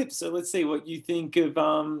us in a clip, so let's see what you think of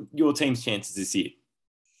your team's chances this year.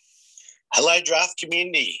 Hello, draft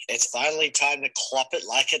community. It's finally time to clop it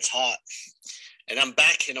like it's hot. And I'm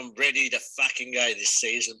back and I'm ready to fucking go this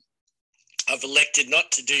season. I've elected not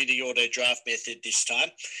to do the auto draft method this time,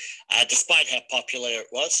 despite how popular it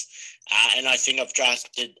was. And I think I've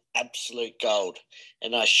drafted absolute gold.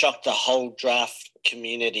 And I shocked the whole draft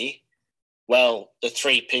community. Well, the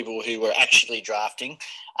 3 people who were actually drafting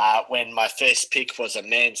when my first pick was a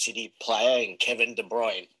Man City player in Kevin De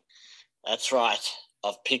Bruyne. That's right.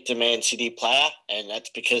 I've picked a Man City player, and that's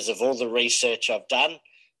because of all the research I've done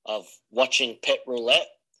of watching Pep Roulette.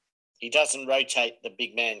 He doesn't rotate the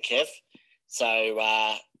big man, Kev. So,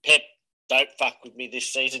 Pep, don't fuck with me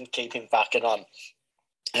this season. Keep him fucking on.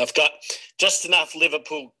 I've got just enough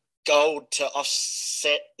Liverpool gold to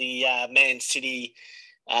offset the Man City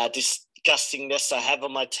disgustingness I have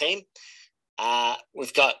on my team.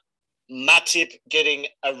 We've got Matip getting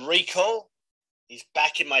a recall. He's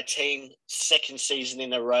back in my team, 2nd season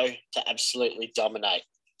in a row to absolutely dominate.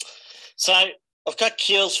 So I've got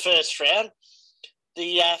Keel's first round.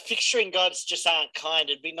 the fixturing gods just aren't kind.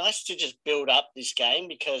 It'd be nice to just build up this game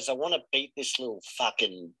because I want to beat this little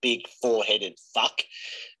fucking big four-headed fuck.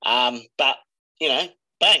 But, you know,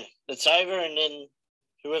 bang, it's over, and then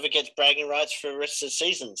whoever gets bragging rights for the rest of the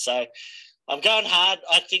season. So I'm going hard.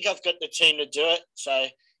 I think I've got the team to do it. So,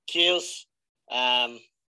 Keels,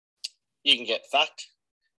 you can get fucked.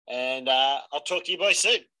 And I'll talk to you boys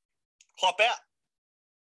soon. Hop out.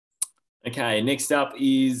 Okay, next up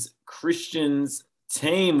is Christian's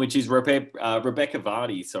team, which is Rebecca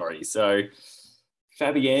Vardy, sorry. So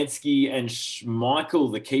Fabianski and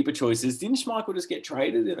Schmeichel, the keeper choices. Didn't Schmeichel just get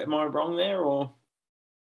traded? Am I wrong there? Or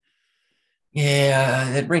Yeah,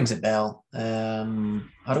 it rings a bell.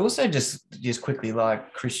 I'd also just quickly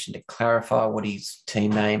like Christian to clarify what his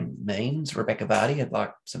team name means. Rebecca Vardy, I'd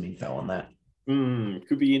like some info on that.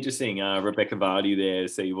 Could be interesting. Rebecca Vardy there,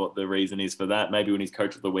 see what the reason is for that. Maybe when he's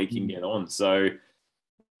coach of the week, he can get on. So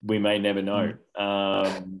we may never know.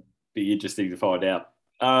 Be interesting to find out.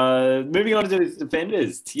 Moving on to his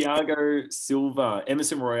defenders, Thiago Silva,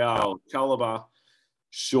 Emerson Royale, Chalobah,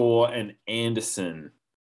 Shaw, and Anderson.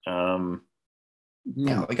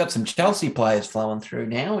 Now we got some Chelsea players flowing through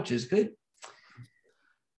now, which is good.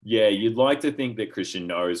 Yeah, you'd like to think that Christian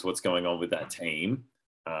knows what's going on with that team.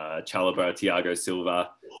 Chalobah, Thiago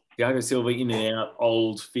Silva in and out,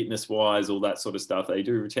 old fitness-wise, all that sort of stuff. They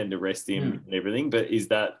do tend to rest him and everything, but is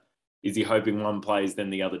he hoping one plays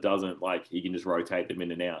then the other doesn't? Like he can just rotate them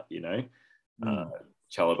in and out, you know?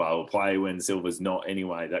 Chalobah will play when Silva's not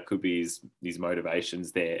anyway. That could be his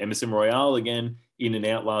motivations there. Emerson Royale, again, in and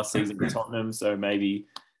out last season for Tottenham, so maybe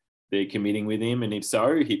they're committing with him, and if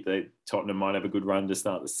so, Tottenham might have a good run to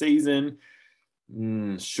start the season.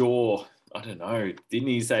 Sure. I don't know. Didn't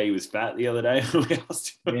he say he was fat the other day?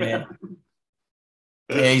 Yeah.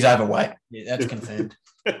 Yeah, he's overweight. Yeah, that's confirmed.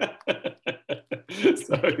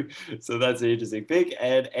 so that's an interesting pick.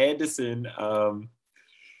 And Anderson,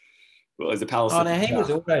 is a Palace. Oh, no, he was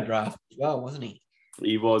auto draft as well, wasn't he?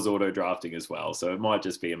 He was auto drafting as well. So it might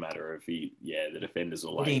just be a matter of the defenders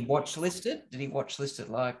are late. Did he watch listed? Did he watch listed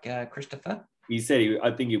like Christopher? He said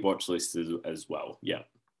I think he watched listed as well. Yeah.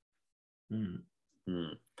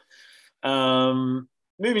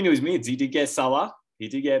 Moving to his mids, he did get Salah, he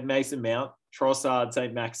did get Mason Mount, Trossard,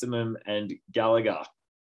 St. Maximum, and Gallagher.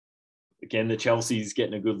 Again, the Chelsea's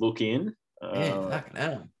getting a good look in. Yeah, fucking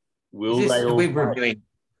hell.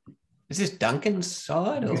 Is this Duncan's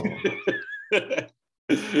side or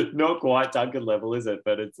not quite Duncan level, is it?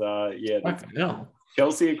 But it's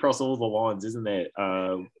Chelsea across all the lines, isn't there?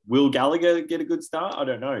 Will Gallagher get a good start? I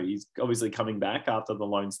don't know. He's obviously coming back after the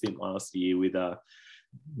loan stint last year with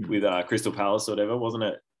Crystal Palace or whatever, wasn't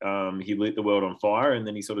it? He lit the world on fire and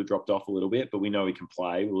then he sort of dropped off a little bit, but we know he can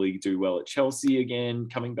play. Will he do well at Chelsea again?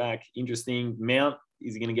 Coming back, interesting. Mount,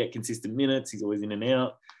 is he going to get consistent minutes? He's always in and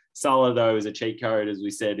out. Salah, though, is a cheat code, as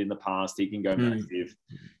we said in the past. He can go massive.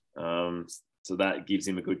 So that gives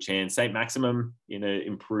him a good chance. St. Maximum in an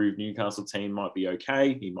improved Newcastle team might be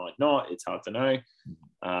okay. He might not. It's hard to know.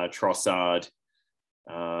 Trossard,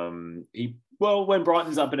 when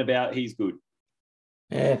Brighton's up and about, he's good.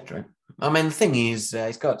 Yeah, true. I mean, the thing is,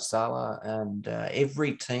 he's got Salah, and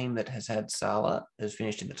every team that has had Salah has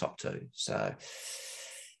finished in the top two. So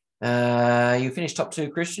you finish top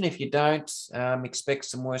two, Christian. If you don't, expect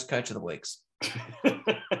some worst coach of the weeks.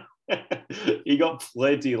 He got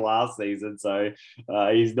plenty last season, so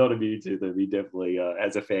he's not immune to them. He definitely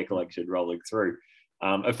has a fair collection rolling through.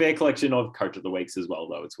 A fair collection of coach of the weeks as well,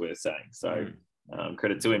 though, it's worth saying. So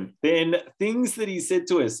credit to him. Then things that he said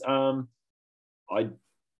to us,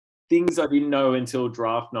 things I didn't know until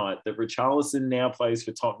draft night, that Richarlison now plays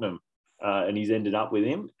for Tottenham, and he's ended up with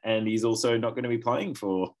him, and he's also not going to be playing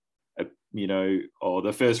for,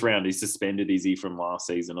 the first round. He's suspended, is he, from last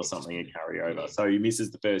season or something, and carry over. So he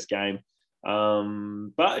misses the first game.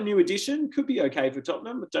 But a new addition could be okay for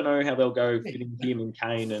Tottenham. I don't know how they'll go fitting him and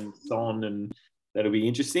Kane and Son, and that'll be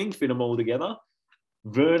interesting, fit them all together.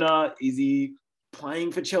 Werner, is he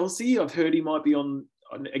playing for Chelsea? I've heard he might be on,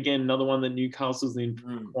 again, another one that Newcastle's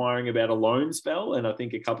inquiring about a loan spell, and I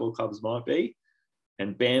think a couple of clubs might be.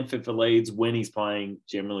 And Bamford for Leeds, when he's playing,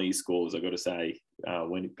 generally he scores, I've got to say,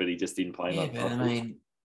 but he just didn't play much. I mean,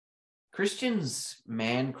 Christian's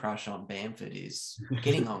man crush on Bamford is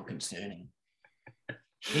getting on concerning.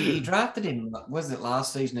 He drafted him, was it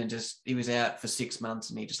last season, and he was out for 6 months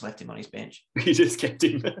and he just left him on his bench. He just kept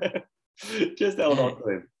him, just held on to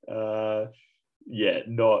him.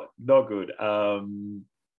 Not good.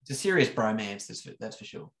 It's a serious bromance, that's for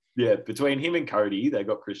sure. Yeah, between him and Cody, they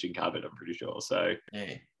got Christian covered, I'm pretty sure. So,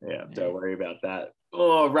 don't worry about that.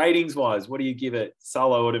 Oh, ratings-wise, what do you give it?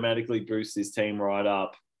 Salah automatically boosts his team right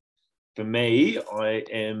up. For me, I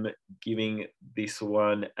am giving this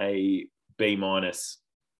one a B-.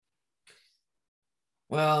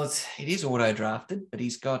 Well, it is auto drafted, but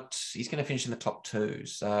he's going to finish in the top 2.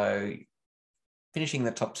 So finishing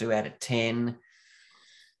the top 2 out of 10,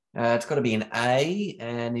 it's got to be an A.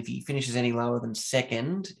 And if he finishes any lower than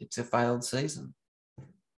second, it's a failed season.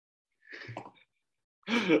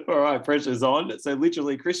 All right, pressure's on. So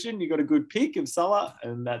literally, Christian, you got a good pick of Salah,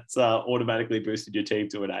 and that's automatically boosted your team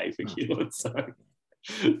to an A for Keelan. So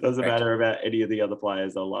it doesn't matter about any of the other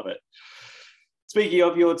players. I love it. Speaking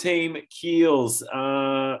of your team, Keels,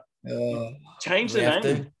 change the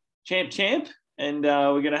name, Champ, and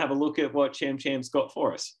we're going to have a look at what Champ's got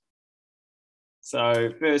for us.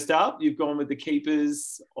 So first up, you've gone with the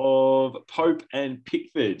keepers of Pope and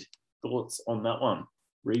Pickford. Thoughts on that one?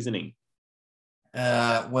 Reasoning?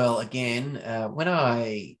 Well, again, when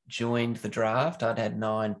I joined the draft, I'd had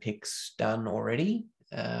 9 picks done already.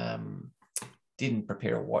 Didn't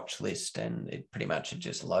prepare a watch list, and it pretty much had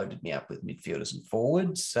just loaded me up with midfielders and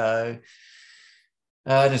forwards. So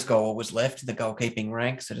I just got what was left in the goalkeeping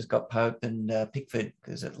ranks. I just got Pope and Pickford,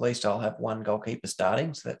 because at least I'll have one goalkeeper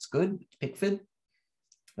starting, so that's good. Pickford.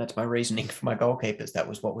 That's my reasoning for my goalkeepers. That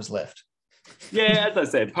was what was left. Yeah, as I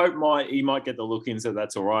said, Pope might get the look in, so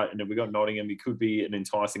that's all right. And if we got Nottingham, he could be an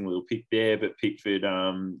enticing little pick there. But Pickford,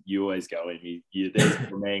 you always go in. There's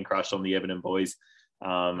a man crush on the Everton boys.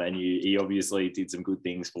 And he obviously did some good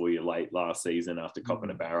things for you late last season after copping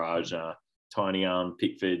a barrage. Tiny arm,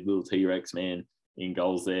 Pickford, little T-Rex man in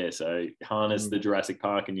goals there. So harness the Jurassic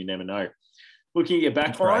Park and you never know. Looking at your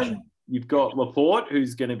back line, you've got Laporte,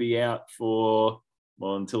 who's going to be out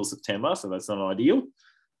until September, so that's not ideal.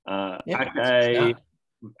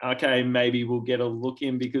 Okay, maybe we'll get a look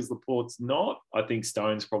in because Laporte's not. I think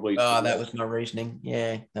Stone's probably... Oh, that was my reasoning.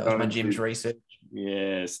 Yeah, that was my Jim's research.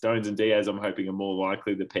 Yeah, Stones and Diaz, I'm hoping, are more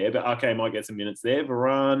likely the pair. But okay, might get some minutes there.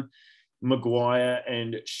 Varane, Maguire,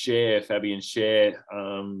 and Fabian Schär.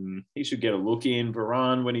 He should get a look in.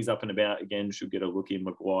 Varane, when he's up and about again, should get a look in.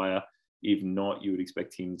 Maguire, if not, you would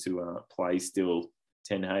expect him to play still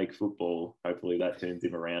Ten Hag football. Hopefully that turns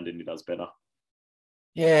him around and he does better.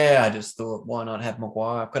 Yeah, I just thought, why not have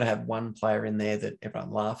Maguire? I've got to have one player in there that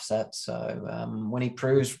everyone laughs at. So when he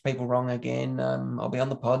proves people wrong again, I'll be on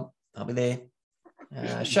the pod. I'll be there.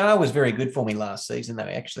 Shah was very good for me last season, though.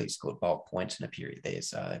 He actually scored bulk points in a period there.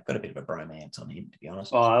 So I've got a bit of a bromance on him, to be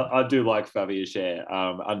honest. I do like Fabian Schär,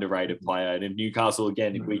 underrated player. And if Newcastle,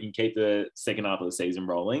 again, if we can keep the second half of the season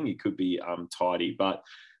rolling, it could be tidy. But,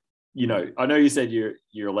 I know you said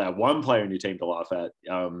you're allowed one player in your team to laugh at.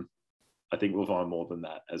 I think we'll find more than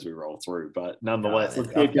that as we roll through. But nonetheless,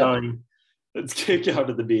 let's keep going. Let's keep going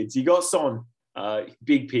to the bids. You got Son,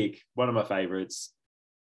 big pick, one of my favourites.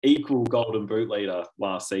 Equal Golden Boot leader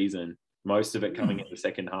last season. Most of it coming in the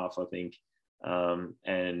second half, I think.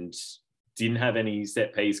 And didn't have any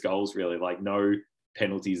set piece goals, really, like no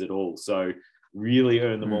penalties at all. So really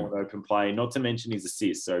earned them all in open play, not to mention his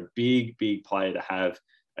assists. So big player to have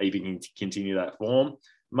if he can continue that form.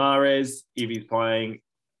 Mahrez, if he's playing,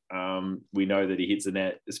 we know that he hits the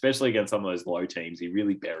net, especially against some of those low teams. He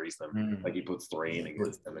really buries them. Like he puts 3 in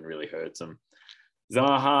against them and really hurts them.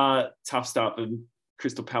 Zaha, tough start for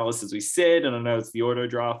Crystal Palace, as we said, and I know it's the auto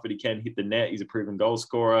draft, but he can hit the net. He's a proven goal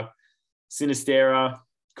scorer. Sinistera,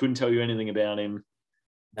 couldn't tell you anything about him.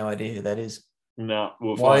 No idea who that is. No,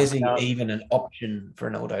 why is he even an option for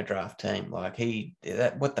an auto draft team? Like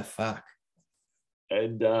what the fuck?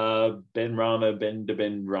 And Ben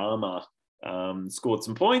Rama scored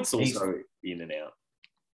some points, also in and out.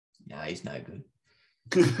 No, he's no good.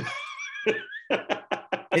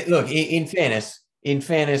 Look, in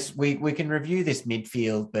fairness, we can review this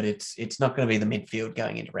midfield, but it's not going to be the midfield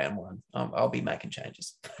going into round 1. I'll be making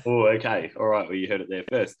changes. Oh, okay. All right. Well, you heard it there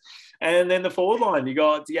first. And then the forward line, you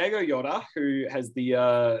got Diego Jota, who has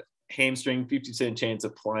the hamstring 50% chance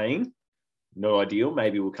of playing. No ideal.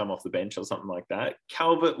 Maybe we'll come off the bench or something like that.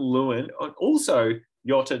 Calvert-Lewin, also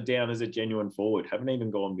Jota down as a genuine forward. Haven't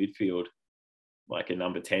even gone midfield, like a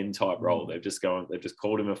number 10 type role. They've just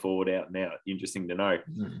called him a forward out and out. Interesting to know.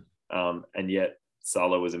 And yet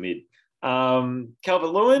Salah was a mid.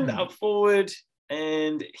 Calvert-Lewin up forward,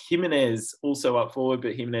 and Jimenez also up forward,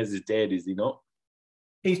 but Jimenez is dead, is he not?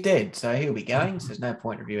 He's dead, so he'll be going. So there's no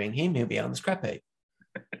point reviewing him. He'll be on the scrap heap.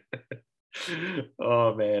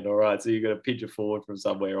 Oh man! All right, so you've got to pitch a forward from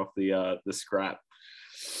somewhere off the scrap.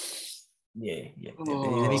 Yeah.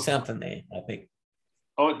 There'll be something there, I think.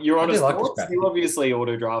 Oh, you're on thoughts? You obviously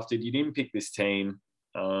auto drafted. You didn't pick this team.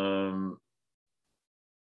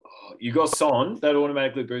 You got Son, that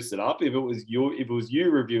automatically boosted up. If it was you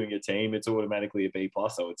reviewing a team, it's automatically a B+,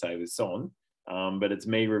 I would say, with Son. but it's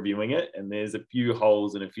me reviewing it, and there's a few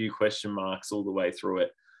holes and a few question marks all the way through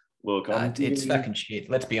it. Look, it's fucking shit.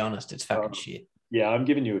 Let's be honest, it's fucking shit. Yeah, I'm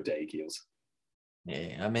giving you a D, Keels.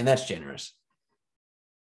 Yeah, I mean, that's generous.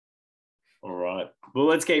 All right. Well,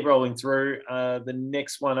 let's keep rolling through. The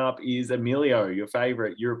next one up is Emilio, your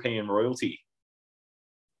favourite European royalty.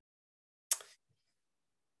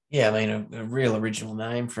 Yeah, I mean, a real original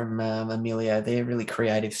name from Emilio there. Really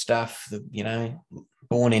creative stuff.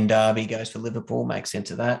 Born in Derby, goes for Liverpool. Makes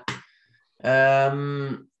sense of that.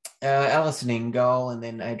 Allison in goal, and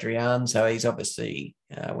then Adrian. So he's obviously,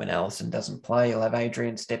 when Allison doesn't play, he'll have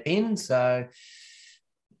Adrian step in. So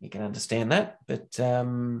you can understand that. But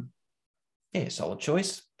solid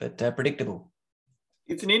choice, but predictable.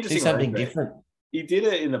 It's an interesting Do something different. He did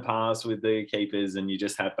it in the past with the keepers, and you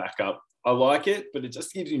just have backup. I like it, but it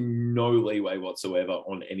just gives you no leeway whatsoever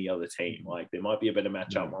on any other team. Like, there might be a better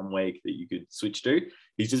matchup one week that you could switch to.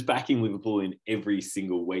 He's just backing Liverpool in every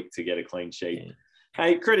single week to get a clean sheet. Yeah.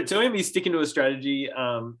 Hey, credit to him. He's sticking to a strategy,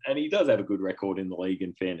 and he does have a good record in the league,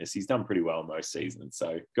 in fairness. He's done pretty well most seasons,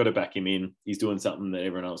 so got to back him in. He's doing something that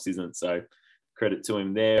everyone else isn't, so credit to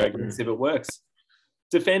him there. I guess if it works.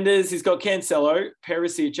 Defenders, he's got Cancelo.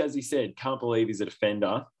 Perisic, as he said, can't believe he's a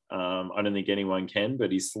defender. I don't think anyone can,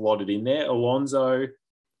 but he's slotted in there. Alonso,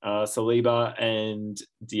 Saliba, and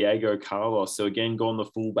Diego Carlos. So again, gone the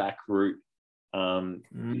fullback route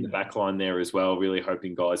in the back line there as well. Really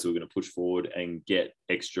hoping guys who are going to push forward and get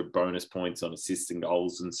extra bonus points on assists and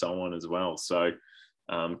goals and so on as well. So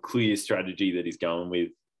clear strategy that he's going with.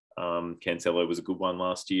 Cancelo was a good one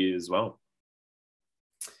last year as well.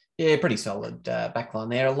 Yeah, pretty solid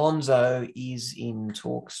backline there. Alonso is in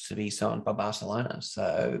talks to be signed by Barcelona,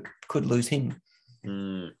 so could lose him.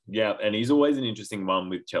 Yeah, and he's always an interesting one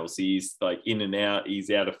with Chelsea. He's like in and out.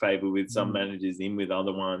 He's out of favour with some managers, in with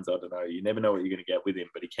other ones. I don't know. You never know what you're going to get with him,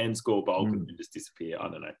 but he can score bulk and just disappear. I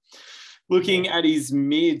don't know. Looking at his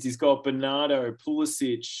mids, he's got Bernardo,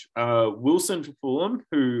 Pulisic, Wilson for Fulham,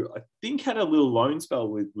 who I think had a little loan spell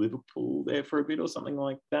with Liverpool there for a bit or something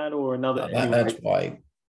like that, or another. That's why.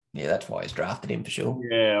 Yeah, that's why he's drafted him for sure.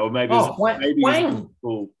 Yeah, or maybe Huang.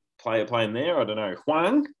 Cool player playing there. I don't know.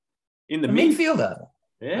 Huang in the midfielder.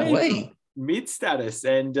 Yeah, no mid status,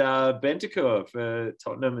 and Bentancur for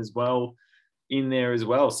Tottenham as well in there as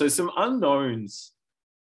well. So some unknowns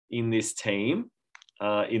in this team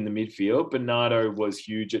in the midfield. Bernardo was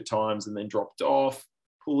huge at times and then dropped off.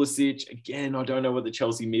 Pulisic, again, I don't know what the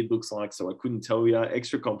Chelsea mid looks like, so I couldn't tell you.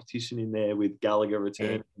 Extra competition in there with Gallagher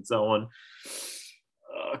returning and so on.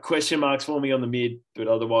 Question marks for me on the mid, but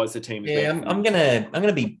otherwise the team is. Yeah, I'm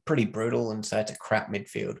gonna be pretty brutal and say it's a crap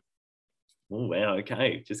midfield. Oh wow,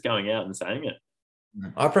 okay, just going out and saying it.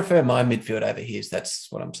 I prefer my midfield over his. That's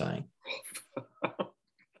what I'm saying.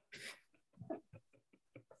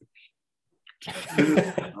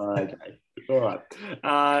 Okay, all right.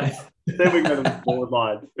 Then we go to the forward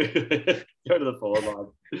line. Go to the forward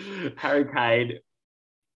line. Harry Kane.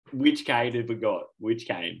 Which Kane have we got? Which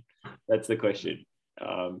Kane? That's the question.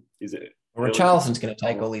 Is it? Well, Richarlison's going to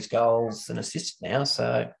take all these goals and assists now,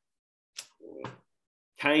 so.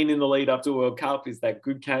 Kane in the lead up to a World Cup, is that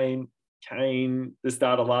good Kane? Kane, the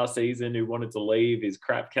start of last season, who wanted to leave, is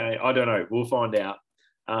crap Kane? I don't know. We'll find out.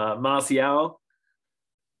 Martial,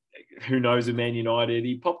 who knows with Man United?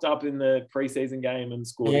 He popped up in the preseason game and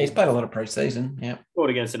scored. Yeah, he's played a lot of preseason. Yeah, scored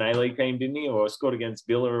against an A-League team, didn't he? Or scored against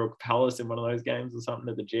Villa or Palace in one of those games or something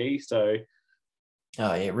at the G. So,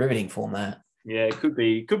 oh yeah, riveting form that. Yeah, it could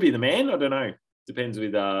be the man. I don't know. Depends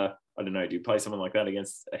with I don't know. Do you play someone like that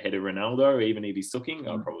against a header Ronaldo, even if he's sucking?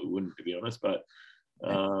 I probably wouldn't, to be honest. But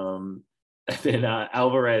then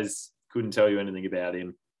Alvarez, couldn't tell you anything about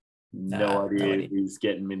him. No idea if he's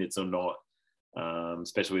getting minutes or not.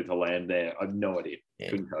 Especially with Haaland there, I have no idea.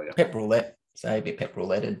 Yeah. Couldn't tell you. Pep roulette. So he'd be Pep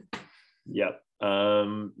rouletted. Yep.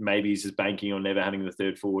 Maybe he's just banking on never having the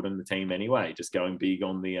third forward in the team anyway, just going big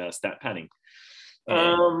on the stat padding.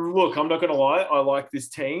 Yeah. Look, I'm not going to lie. I like this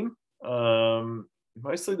team.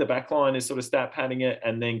 Mostly the back line is sort of stat padding it,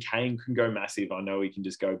 and then Kane can go massive. I know he can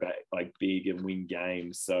just go back like big and win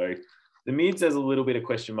games. So the mids has a little bit of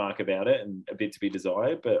question mark about it and a bit to be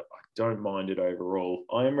desired, but I don't mind it overall.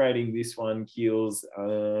 I am rating this one, Keels.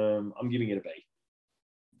 I'm giving it a B.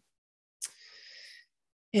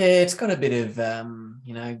 Yeah, it's got a bit of,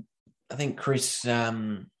 I think Chris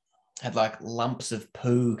had like lumps of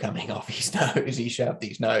poo coming off his nose. He shoved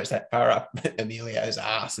his nose that far up Emilio's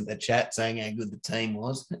ass in the chat saying how good the team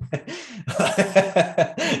was.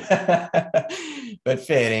 But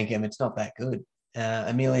fair dinkum, it's not that good.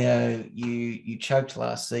 Emilio, you choked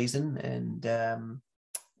last season, and I'm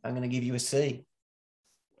going to give you a C.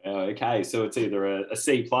 Okay, so it's either a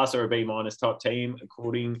C plus or a B minus top team,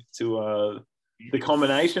 according to the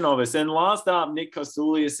combination of us. And last up, Nick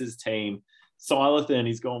Kostulius' team, Silothan.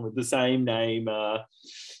 He's gone with the same name.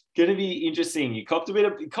 Going to be interesting. You copped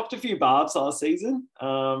a few barbs last season.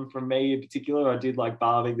 From me in particular, I did like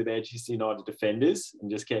barbing the Manchester United defenders and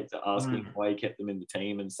just kept asking why he kept them in the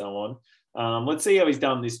team and so on. Let's see how he's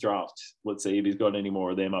done this draft. Let's see if he's got any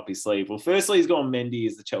more of them up his sleeve. Well, firstly, he's gone Mendy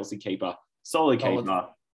as the Chelsea keeper. Solid keeper.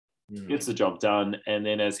 Gets the job done. And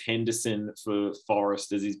then as Henderson for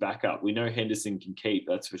Forest as his backup. We know Henderson can keep,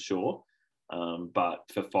 that's for sure. But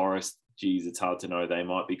for Forest, geez, it's hard to know. They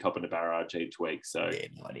might be copping a barrage each week. So yeah,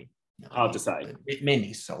 no idea. Hard to say.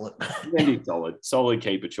 Mendy's solid. Mendy's solid. Solid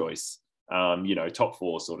keeper choice. Top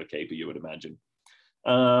 4 sort of keeper, you would imagine.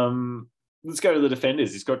 Let's go to the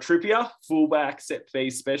defenders. He's got Trippier, fullback, set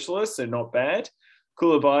piece specialist, so not bad.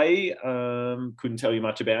 Koulibaly, couldn't tell you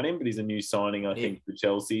much about him, but he's a new signing, I think, for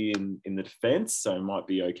Chelsea in the defence, so might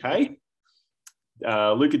be okay.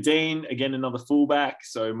 Luca Dean, again, another fullback,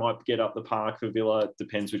 so might get up the park for Villa.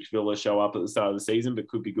 Depends which Villa show up at the start of the season, but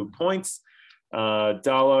could be good points.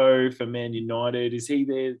 Darlow for Man United, is he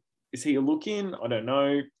there? Is he a look-in? I don't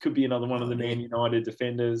know. Could be another one of the Man United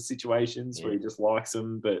defenders situations where he just likes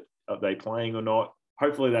them, but are they playing or not?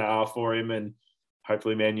 Hopefully they are for him, and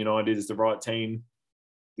hopefully Man United is the right team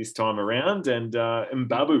this time around. And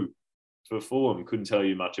Mbabu for Fulham, couldn't tell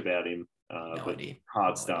you much about him.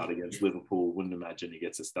 Hard start against Liverpool. Wouldn't imagine he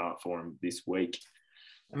gets a start for him this week.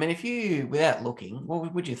 I mean, if you, without looking,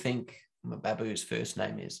 what would you think Mbabu's first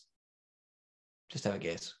name is? Just have a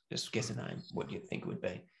guess. Just guess a name. What do you think it would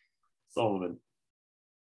be? Solomon.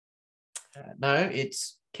 No,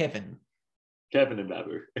 it's Kevin. Kevin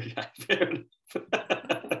Mbabu. Okay, fair enough.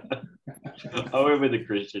 I went with a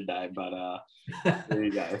Christian name, but there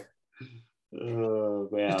you go. Oh,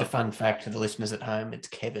 wow. Just a fun fact for the listeners at home, it's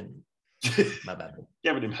Kevin Mbabu.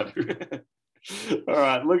 Kevin Mbabu. All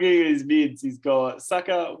right, looking at his mids, he's got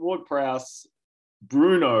Saka, Ward-Prowse,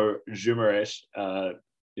 Bruno Guimaraes,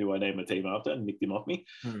 who I named my team after and nicked him off me.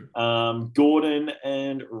 Gordon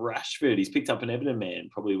and Rashford. He's picked up an Everton man,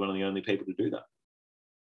 probably one of the only people to do that.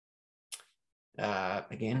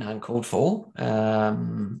 Again, uncalled for.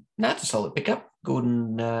 It's a solid pickup.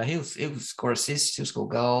 Gordon, he'll score assists, he'll score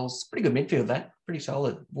goals. Pretty good midfield, that. Pretty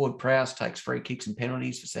solid. Ward-Prowse takes free kicks and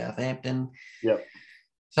penalties for Southampton. Yep.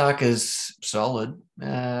 Saka's solid.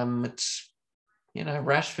 Rashford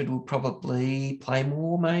will probably play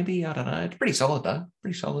more, maybe. I don't know. It's pretty solid, though.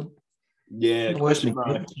 Pretty solid. Yeah, question mark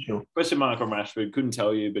on Rashford. Couldn't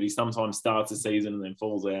tell you, but he sometimes starts the season and then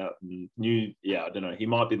falls out. And I don't know. He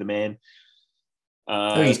might be the man.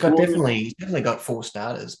 He's definitely got 4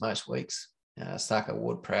 starters most weeks. Saka,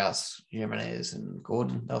 Ward-Prowse, Jimenez, and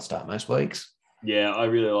Gordon. They'll start most weeks. Yeah, I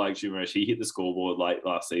really like Jimenez. He hit the scoreboard late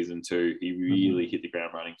last season too. He really hit the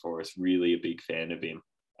ground running for us. Really a big fan of him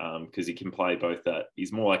because he can play both that.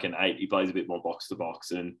 He's more like an 8. He plays a bit more box to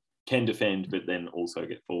box and can defend, but then also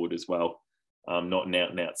get forward as well. Not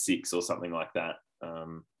an out 6 or something like that.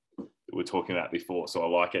 We were talking about before, so I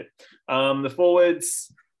like it. The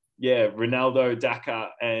forwards, Ronaldo, Daka,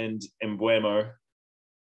 and Mbeumo.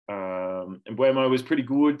 Mbeumo was pretty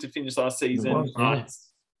good to finish last season.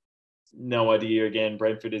 No idea again.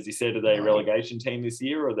 Brentford, as he said, are they a relegation team this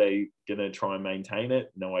year, or are they going to try and maintain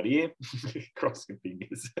it? No idea. Crossing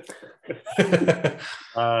fingers.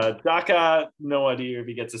 Daka, no idea if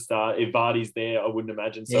he gets a start. If Vardy's there, I wouldn't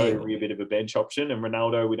imagine so. It'll be a bit of a bench option. And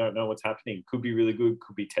Ronaldo, we don't know what's happening. Could be really good,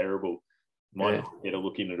 could be terrible. Might not get a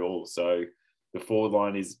look in at all. So the forward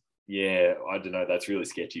line is, I don't know. That's really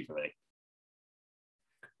sketchy for me.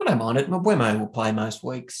 I don't mind it. Mbeumo will play most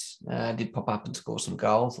weeks. Did pop up and score some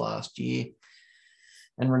goals last year.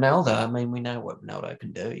 And Ronaldo, I mean, we know what Ronaldo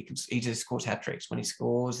can do. He just scores hat-tricks. When he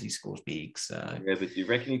scores big. So yeah, but do you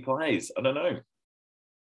reckon he plays? I don't know.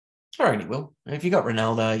 I reckon he will. If you got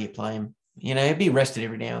Ronaldo, you play him. He'd be rested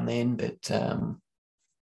every now and then, but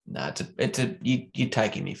you'd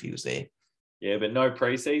take him if he was there. Yeah, but no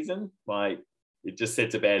preseason. Like, it just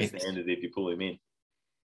sets a bad standard if you pull him in.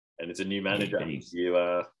 And it's a new manager. He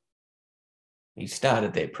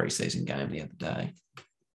started their preseason game the other day.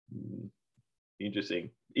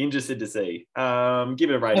 Interesting. Interested to see.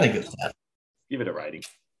 Give it a rating. Give it a rating.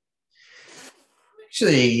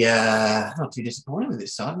 Actually, not too disappointed with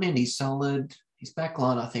this side. Mendy's solid. His back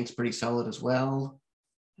line, I think, is pretty solid as well.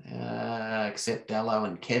 Except Dallow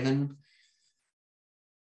and Kevin.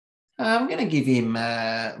 I'm going to give him.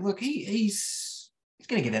 He's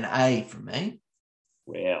going to get an A from me.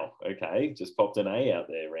 Wow. Okay. Just popped an A out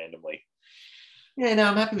there randomly. Yeah, no,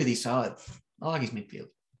 I'm happy with his side. I like his midfield.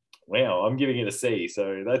 Wow, I'm giving it a C.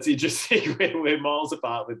 So that's interesting. We're miles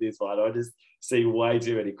apart with this one. I just see way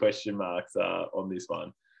too many question marks on this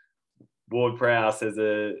one. Ward-Prowse has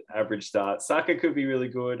an average start. Saka could be really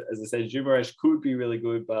good. As I said, Jumaresh could be really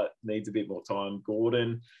good, but needs a bit more time.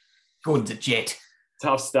 Gordon's a jet.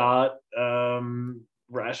 Tough start.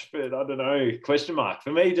 Rashford, I don't know. Question mark.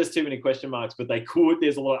 For me, just too many question marks, but they could.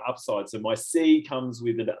 There's a lot of upside. So my C comes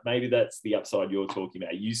with it. Maybe that's the upside you're talking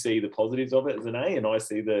about. You see the positives of it as an A, and I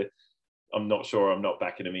see I'm not sure. I'm not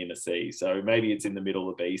backing him in a C. So maybe it's in the middle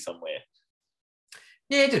of B somewhere.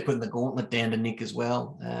 Yeah, just putting the gauntlet down to Nick as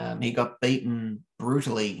well. He got beaten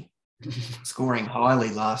brutally, scoring highly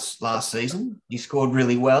last season. He scored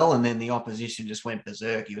really well, and then the opposition just went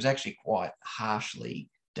berserk. He was actually quite harshly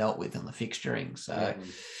dealt with in the fixturing. So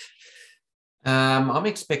I'm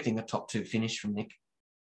expecting a top 2 finish from Nick.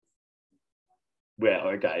 Well,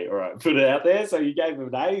 okay, all right. Put it out there. So you gave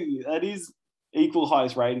him an A. That is equal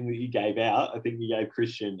highest rating that you gave out. I think you gave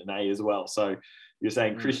Christian an A as well. So you're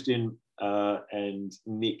saying Christian and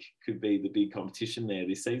Nick could be the big competition there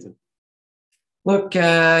this season. Look,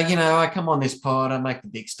 I come on this pod, I make the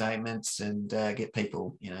big statements and get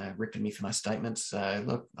people, ripping me for my statements. So,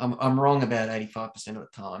 look, I'm wrong about 85% of the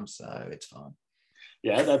time, so it's fine.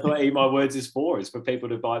 Yeah, that's what Eat My Words is for people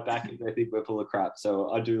to bite back if they think we're full of crap. So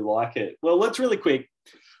I do like it. Well, let's have a quick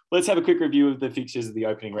review of the fixtures of the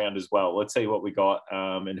opening round as well. Let's see what we got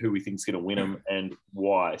and who we think is going to win them and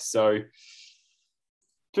why. So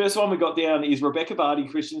first one we got down is Rebecca Barty,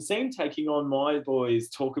 Christian's team, taking on my boys.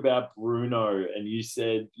 Talk about Bruno. And you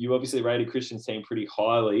said you obviously rated Christian's team pretty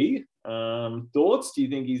highly. Thoughts? Do you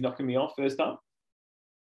think he's knocking me off first up?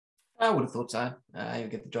 I would have thought so. He'll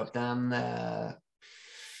get the job done.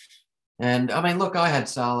 And, I mean, look, I had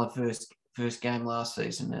Salah first game last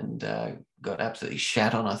season and got absolutely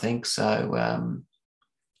shat on, I think. So,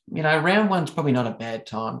 round one's probably not a bad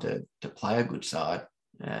time to play a good side.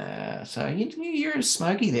 So you're a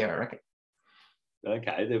smoky there, I reckon.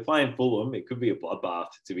 Okay, they're playing Fulham. It could be a bloodbath,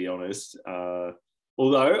 to be honest.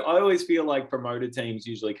 Although I always feel like promoted teams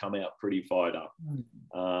usually come out pretty fired up.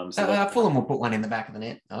 Fulham will put one in the back of the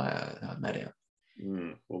net. I've no doubt.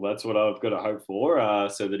 Well, that's what I've got to hope for,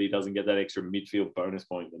 so that he doesn't get that extra midfield bonus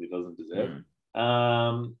point that he doesn't deserve.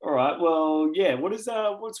 All right. Well, yeah. What's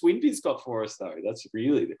WinBiz got for us though? That's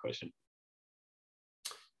really the question.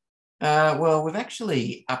 Well, we've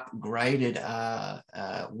actually upgraded our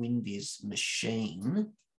WinBiz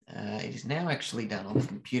machine. It is now actually done on the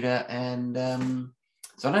computer, and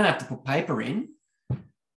so I don't have to put paper in.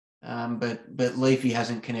 But Leafy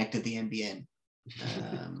hasn't connected the NBN.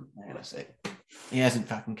 Hang on a sec. He hasn't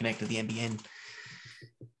fucking connected the NBN.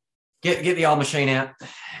 Get the old machine out.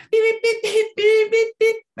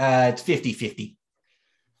 It's 50-50.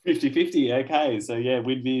 50-50, okay. So, yeah,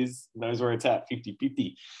 WinBiz knows where it's at,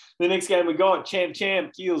 50-50. The next game we got, Champ,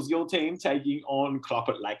 Keels, your team taking on Clop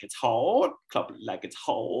It Like It's Hot.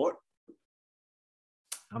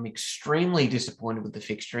 I'm extremely disappointed with the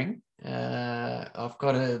fixturing. I've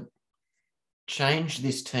got to change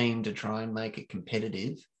this team to try and make it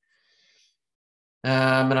competitive.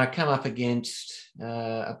 And I come up against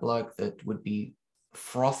a bloke that would be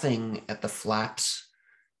frothing at the flaps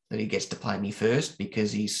that he gets to play me first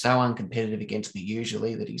because he's so uncompetitive against me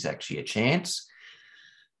usually that he's actually a chance.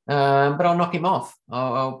 But I'll knock him off.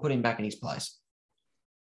 I'll put him back in his place.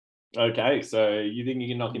 Okay, so you think you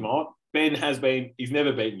can knock him off? Ben he's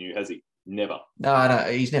never beaten you, has he? Never. No,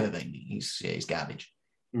 he's never beaten me. He's garbage.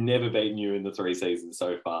 Never beaten you in the 3 seasons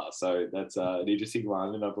so far. So that's an interesting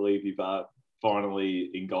one. And I believe you've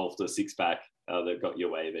finally engulfed a 6-pack that got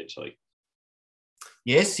your way eventually.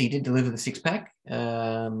 Yes, he did deliver the 6-pack.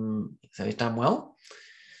 So he's done well.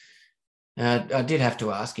 I did have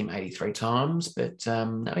to ask him 83 times, but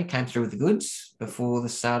no, he came through with the goods before the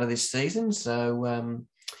start of this season. So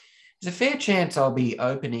there's a fair chance I'll be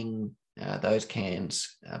opening those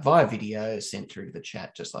cans via video sent through to the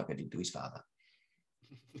chat, just like I did to his father.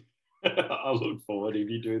 I look forward if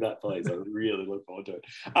you do that, please. I really look forward to it.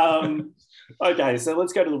 Okay, so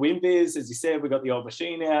let's go to the WinBiz. As you said, we got the old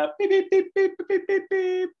machine out. Beep, beep, beep, beep, beep, beep,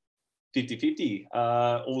 beep. 50-50.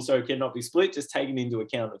 Also cannot be split, just taking into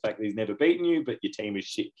account the fact that he's never beaten you, but your team is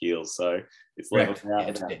shit Keels. So it's leveled out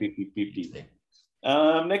about 50-50.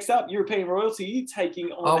 Next up, European Royalty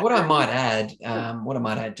taking on... What I might add,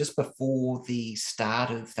 just before the start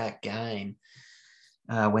of that game,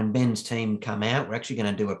 when Ben's team come out, we're actually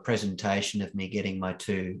going to do a presentation of me getting my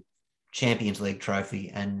 2 Champions League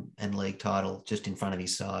trophy and league title just in front of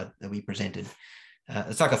his side that we presented.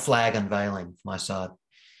 It's like a flag unveiling for my side.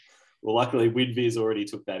 Well, luckily, WinViz already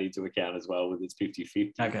took that into account as well with its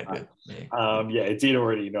 50-50. Okay, good. Yeah, it did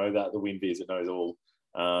already know that, the WinViz. It knows all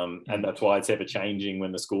And that's why it's ever changing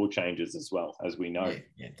when the score changes as well, as we know.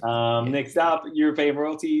 Next up, European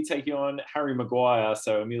royalty taking on Harry Maguire.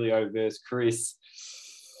 So Emilio versus Chris.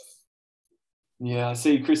 Yeah, I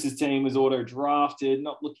see Chris's team was auto-drafted,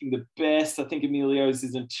 not looking the best. I think Emilio's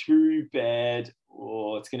isn't too bad.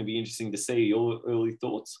 Oh, it's going to be interesting to see. Your early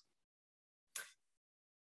thoughts?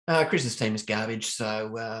 Chris's team is garbage,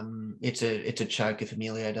 so it's a choke if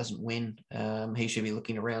Emilio doesn't win. He should be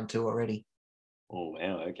looking to round 2 already. Oh,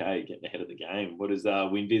 wow. Okay, getting ahead of the game. What has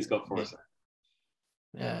WinViz got for us?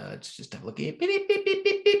 Let's just have a look here. Beep, beep, beep, beep,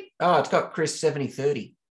 beep, beep. Oh, it's got Chris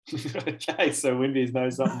 70-30. Okay, so WinViz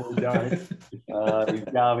knows something we don't. His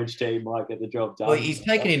garbage team might get the job done. Well, he's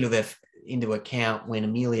taken into account when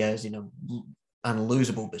Emilio's in an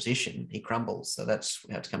unlosable position, he crumbles. So that's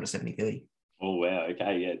how it's come to 70-30. Oh, wow.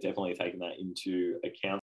 Okay, yeah, definitely taking that into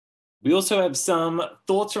account. We also have some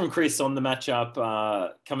thoughts from Chris on the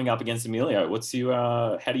matchup coming up against Emilio.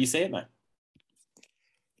 How do you see it, mate?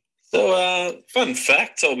 So, fun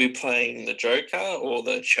fact, I'll be playing the Joker or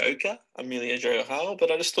the Choker, Emilio Johal,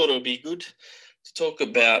 but I just thought it would be good to talk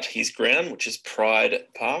about his ground, which is Pride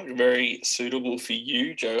Park, very suitable for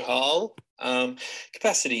you, Johal.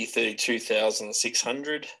 Capacity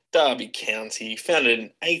 32,600, Derby County, founded in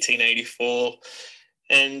 1884,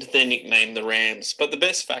 and they're nicknamed the Rams. But the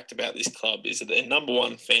best fact about this club is that their number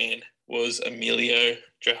one fan was Emilio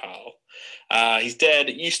Johal. His dad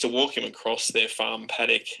used to walk him across their farm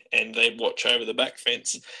paddock and they'd watch over the back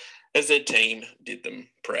fence as their team did them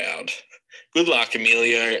proud. Good luck,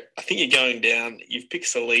 Emilio. I think you're going down. You've picked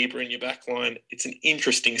Saliba in your back line. It's an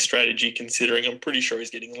interesting strategy considering I'm pretty sure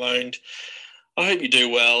he's getting loaned. I hope you do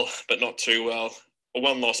well, but not too well. A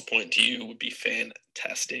one loss point to you would be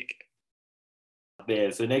fantastic.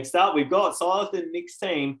 There. So next up, we've got Silas and Nick's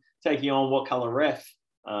team taking on What Colour Ref.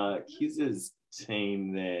 His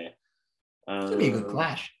team there. It's going to be a good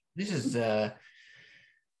clash. This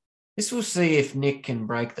will see if Nick can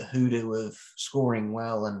break the hoodoo of scoring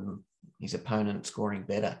well and his opponent scoring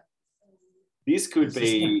better. This could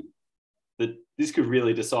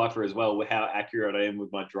really decipher as well how accurate I am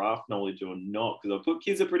with my draft knowledge or not, because I put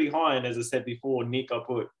Kizza pretty high, and as I said before, Nick I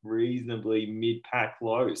put reasonably mid-pack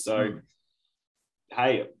low. So,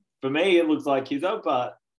 hey, for me it looks like Kizza,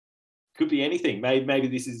 but could be anything.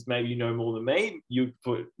 Maybe you know more than me. You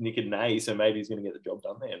put Nick in an A, so maybe he's going to get the job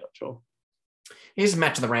done there. Not sure. Here's the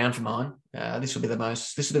match of the round for mine. This will be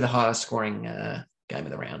the highest scoring game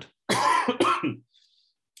of the round.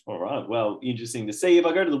 All right. Well, interesting to see. If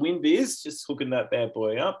I go to the WinViz, just hooking that bad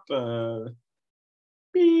boy up.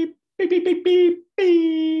 Beep, beep, beep, beep, beep,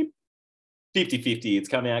 beep. 50-50. It's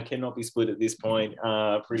come out, cannot be split at this point.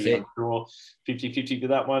 Pretty unsure. 50-50 for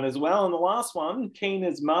that one as well. And the last one, keen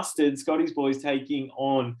as mustard, Scotty's boys taking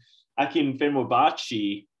on Akin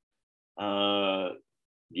Fenwabachi. Duncan,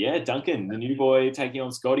 the new boy, taking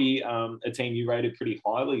on Scotty, a team you rated pretty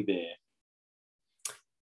highly there.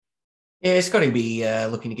 Yeah, Scotty will be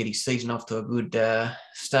looking to get his season off to a good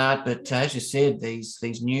start. But as you said,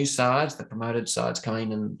 these new sides, the promoted sides, come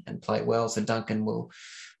in and play well. So Duncan will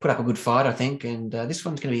put up a good fight, I think. And this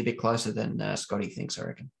one's going to be a bit closer than Scotty thinks, I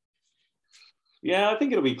reckon. Yeah, I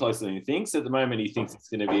think it'll be closer than he thinks. At the moment, he thinks it's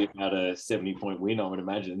going to be about a 70-point win, I would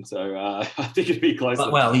imagine. So I think it'll be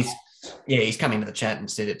closer. Well, he's come into the chat and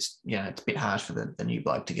said it's a bit harsh for the new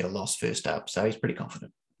bloke to get a loss first up. So he's pretty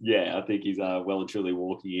confident. Yeah, I think he's well and truly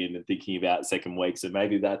walking in and thinking about second week. So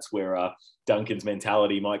maybe that's where Duncan's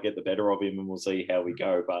mentality might get the better of him, and we'll see how we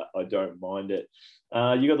go. But I don't mind it.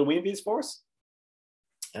 You got the WinViz for us?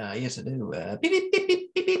 Yes, I do. Beep, beep, beep,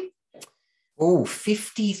 beep, beep, beep. Oh,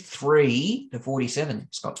 53-47,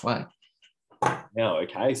 Scott's way. Now,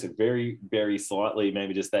 okay, so very, very slightly,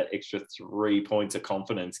 maybe just that extra 3 points of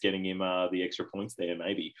confidence getting him the extra points there,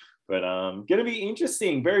 maybe. But going to be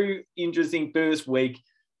interesting, very interesting first week.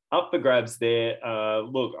 Up for grabs there.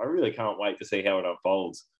 Look, I really can't wait to see how it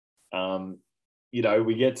unfolds.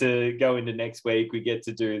 We get to go into next week. We get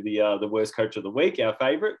to do the worst coach of the week, our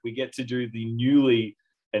favourite. We get to do the newly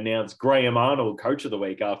announced Graham Arnold coach of the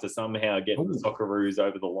week after somehow getting the Socceroos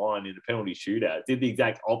over the line in a penalty shootout. Did the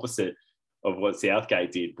exact opposite of what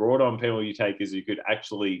Southgate did. Brought on penalty takers who could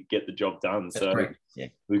actually get the job done. That's so yeah.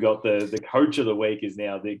 We got the coach of the week is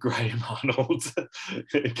now the Graham Arnold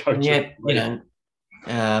coach.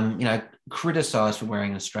 Yeah, criticised for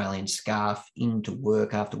wearing an Australian scarf into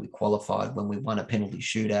work after we qualified when we won a penalty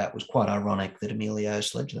shootout. It was quite ironic that Emilio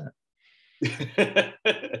sledged that.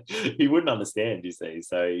 He wouldn't understand, you see,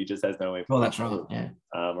 so he just has no information. Well, that's right, yeah.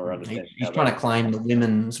 He's trying to claim the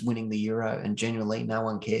women's winning the Euro, and genuinely no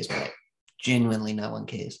one cares, mate. Genuinely no one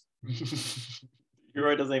cares.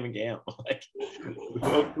 Euro doesn't even count. Like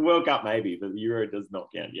the World Cup maybe, but the Euro does not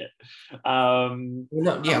count yet. I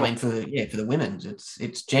mean for the women's,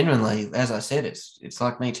 it's genuinely, as I said, it's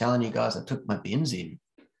like me telling you guys I took my bins in.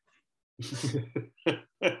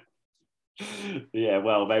 Yeah,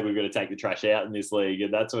 well, maybe we're going to take the trash out in this league,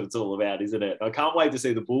 and that's what it's all about, isn't it? I can't wait to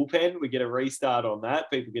see the bullpen. We get a restart on that.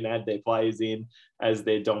 People can add their players in as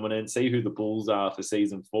their dominant, see who the Bulls are for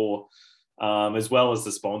season 4, as well as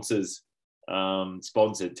the sponsors.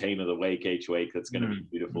 Sponsored team of the week each week. That's going to be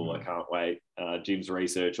beautiful. I can't wait. Jim's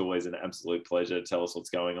research, always an absolute pleasure to tell us what's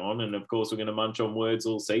going on. And of course, we're going to munch on words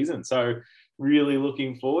all season. So really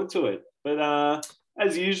looking forward to it. But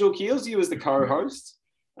as usual, Keels, you as the co-host,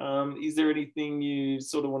 is there anything you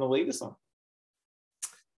sort of want to lead us on?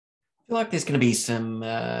 I feel like there's going to be some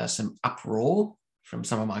uproar from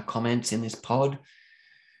some of my comments in this pod.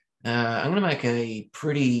 I'm going to make a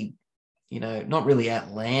pretty, not really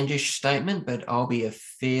outlandish statement, but I'll be a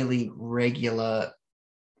fairly regular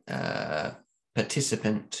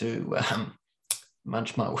participant to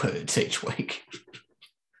munch my words each week.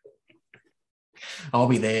 I'll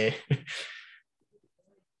be there.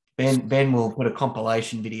 Ben will put a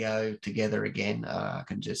compilation video together again. I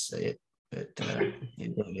can just see it, but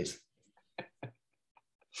it is.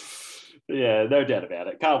 Yeah, no doubt about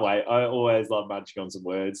it. Can't wait. I always love munching on some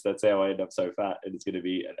words. That's how I end up so fat, and it's going to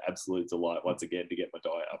be an absolute delight once again to get my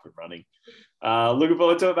diet up and running. Looking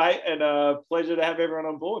forward to it, mate, and a pleasure to have everyone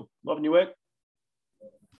on board. Loving your work.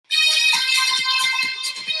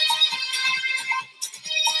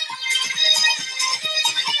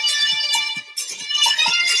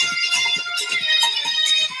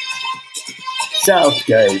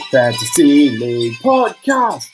 Southgate Fantasy League Podcast.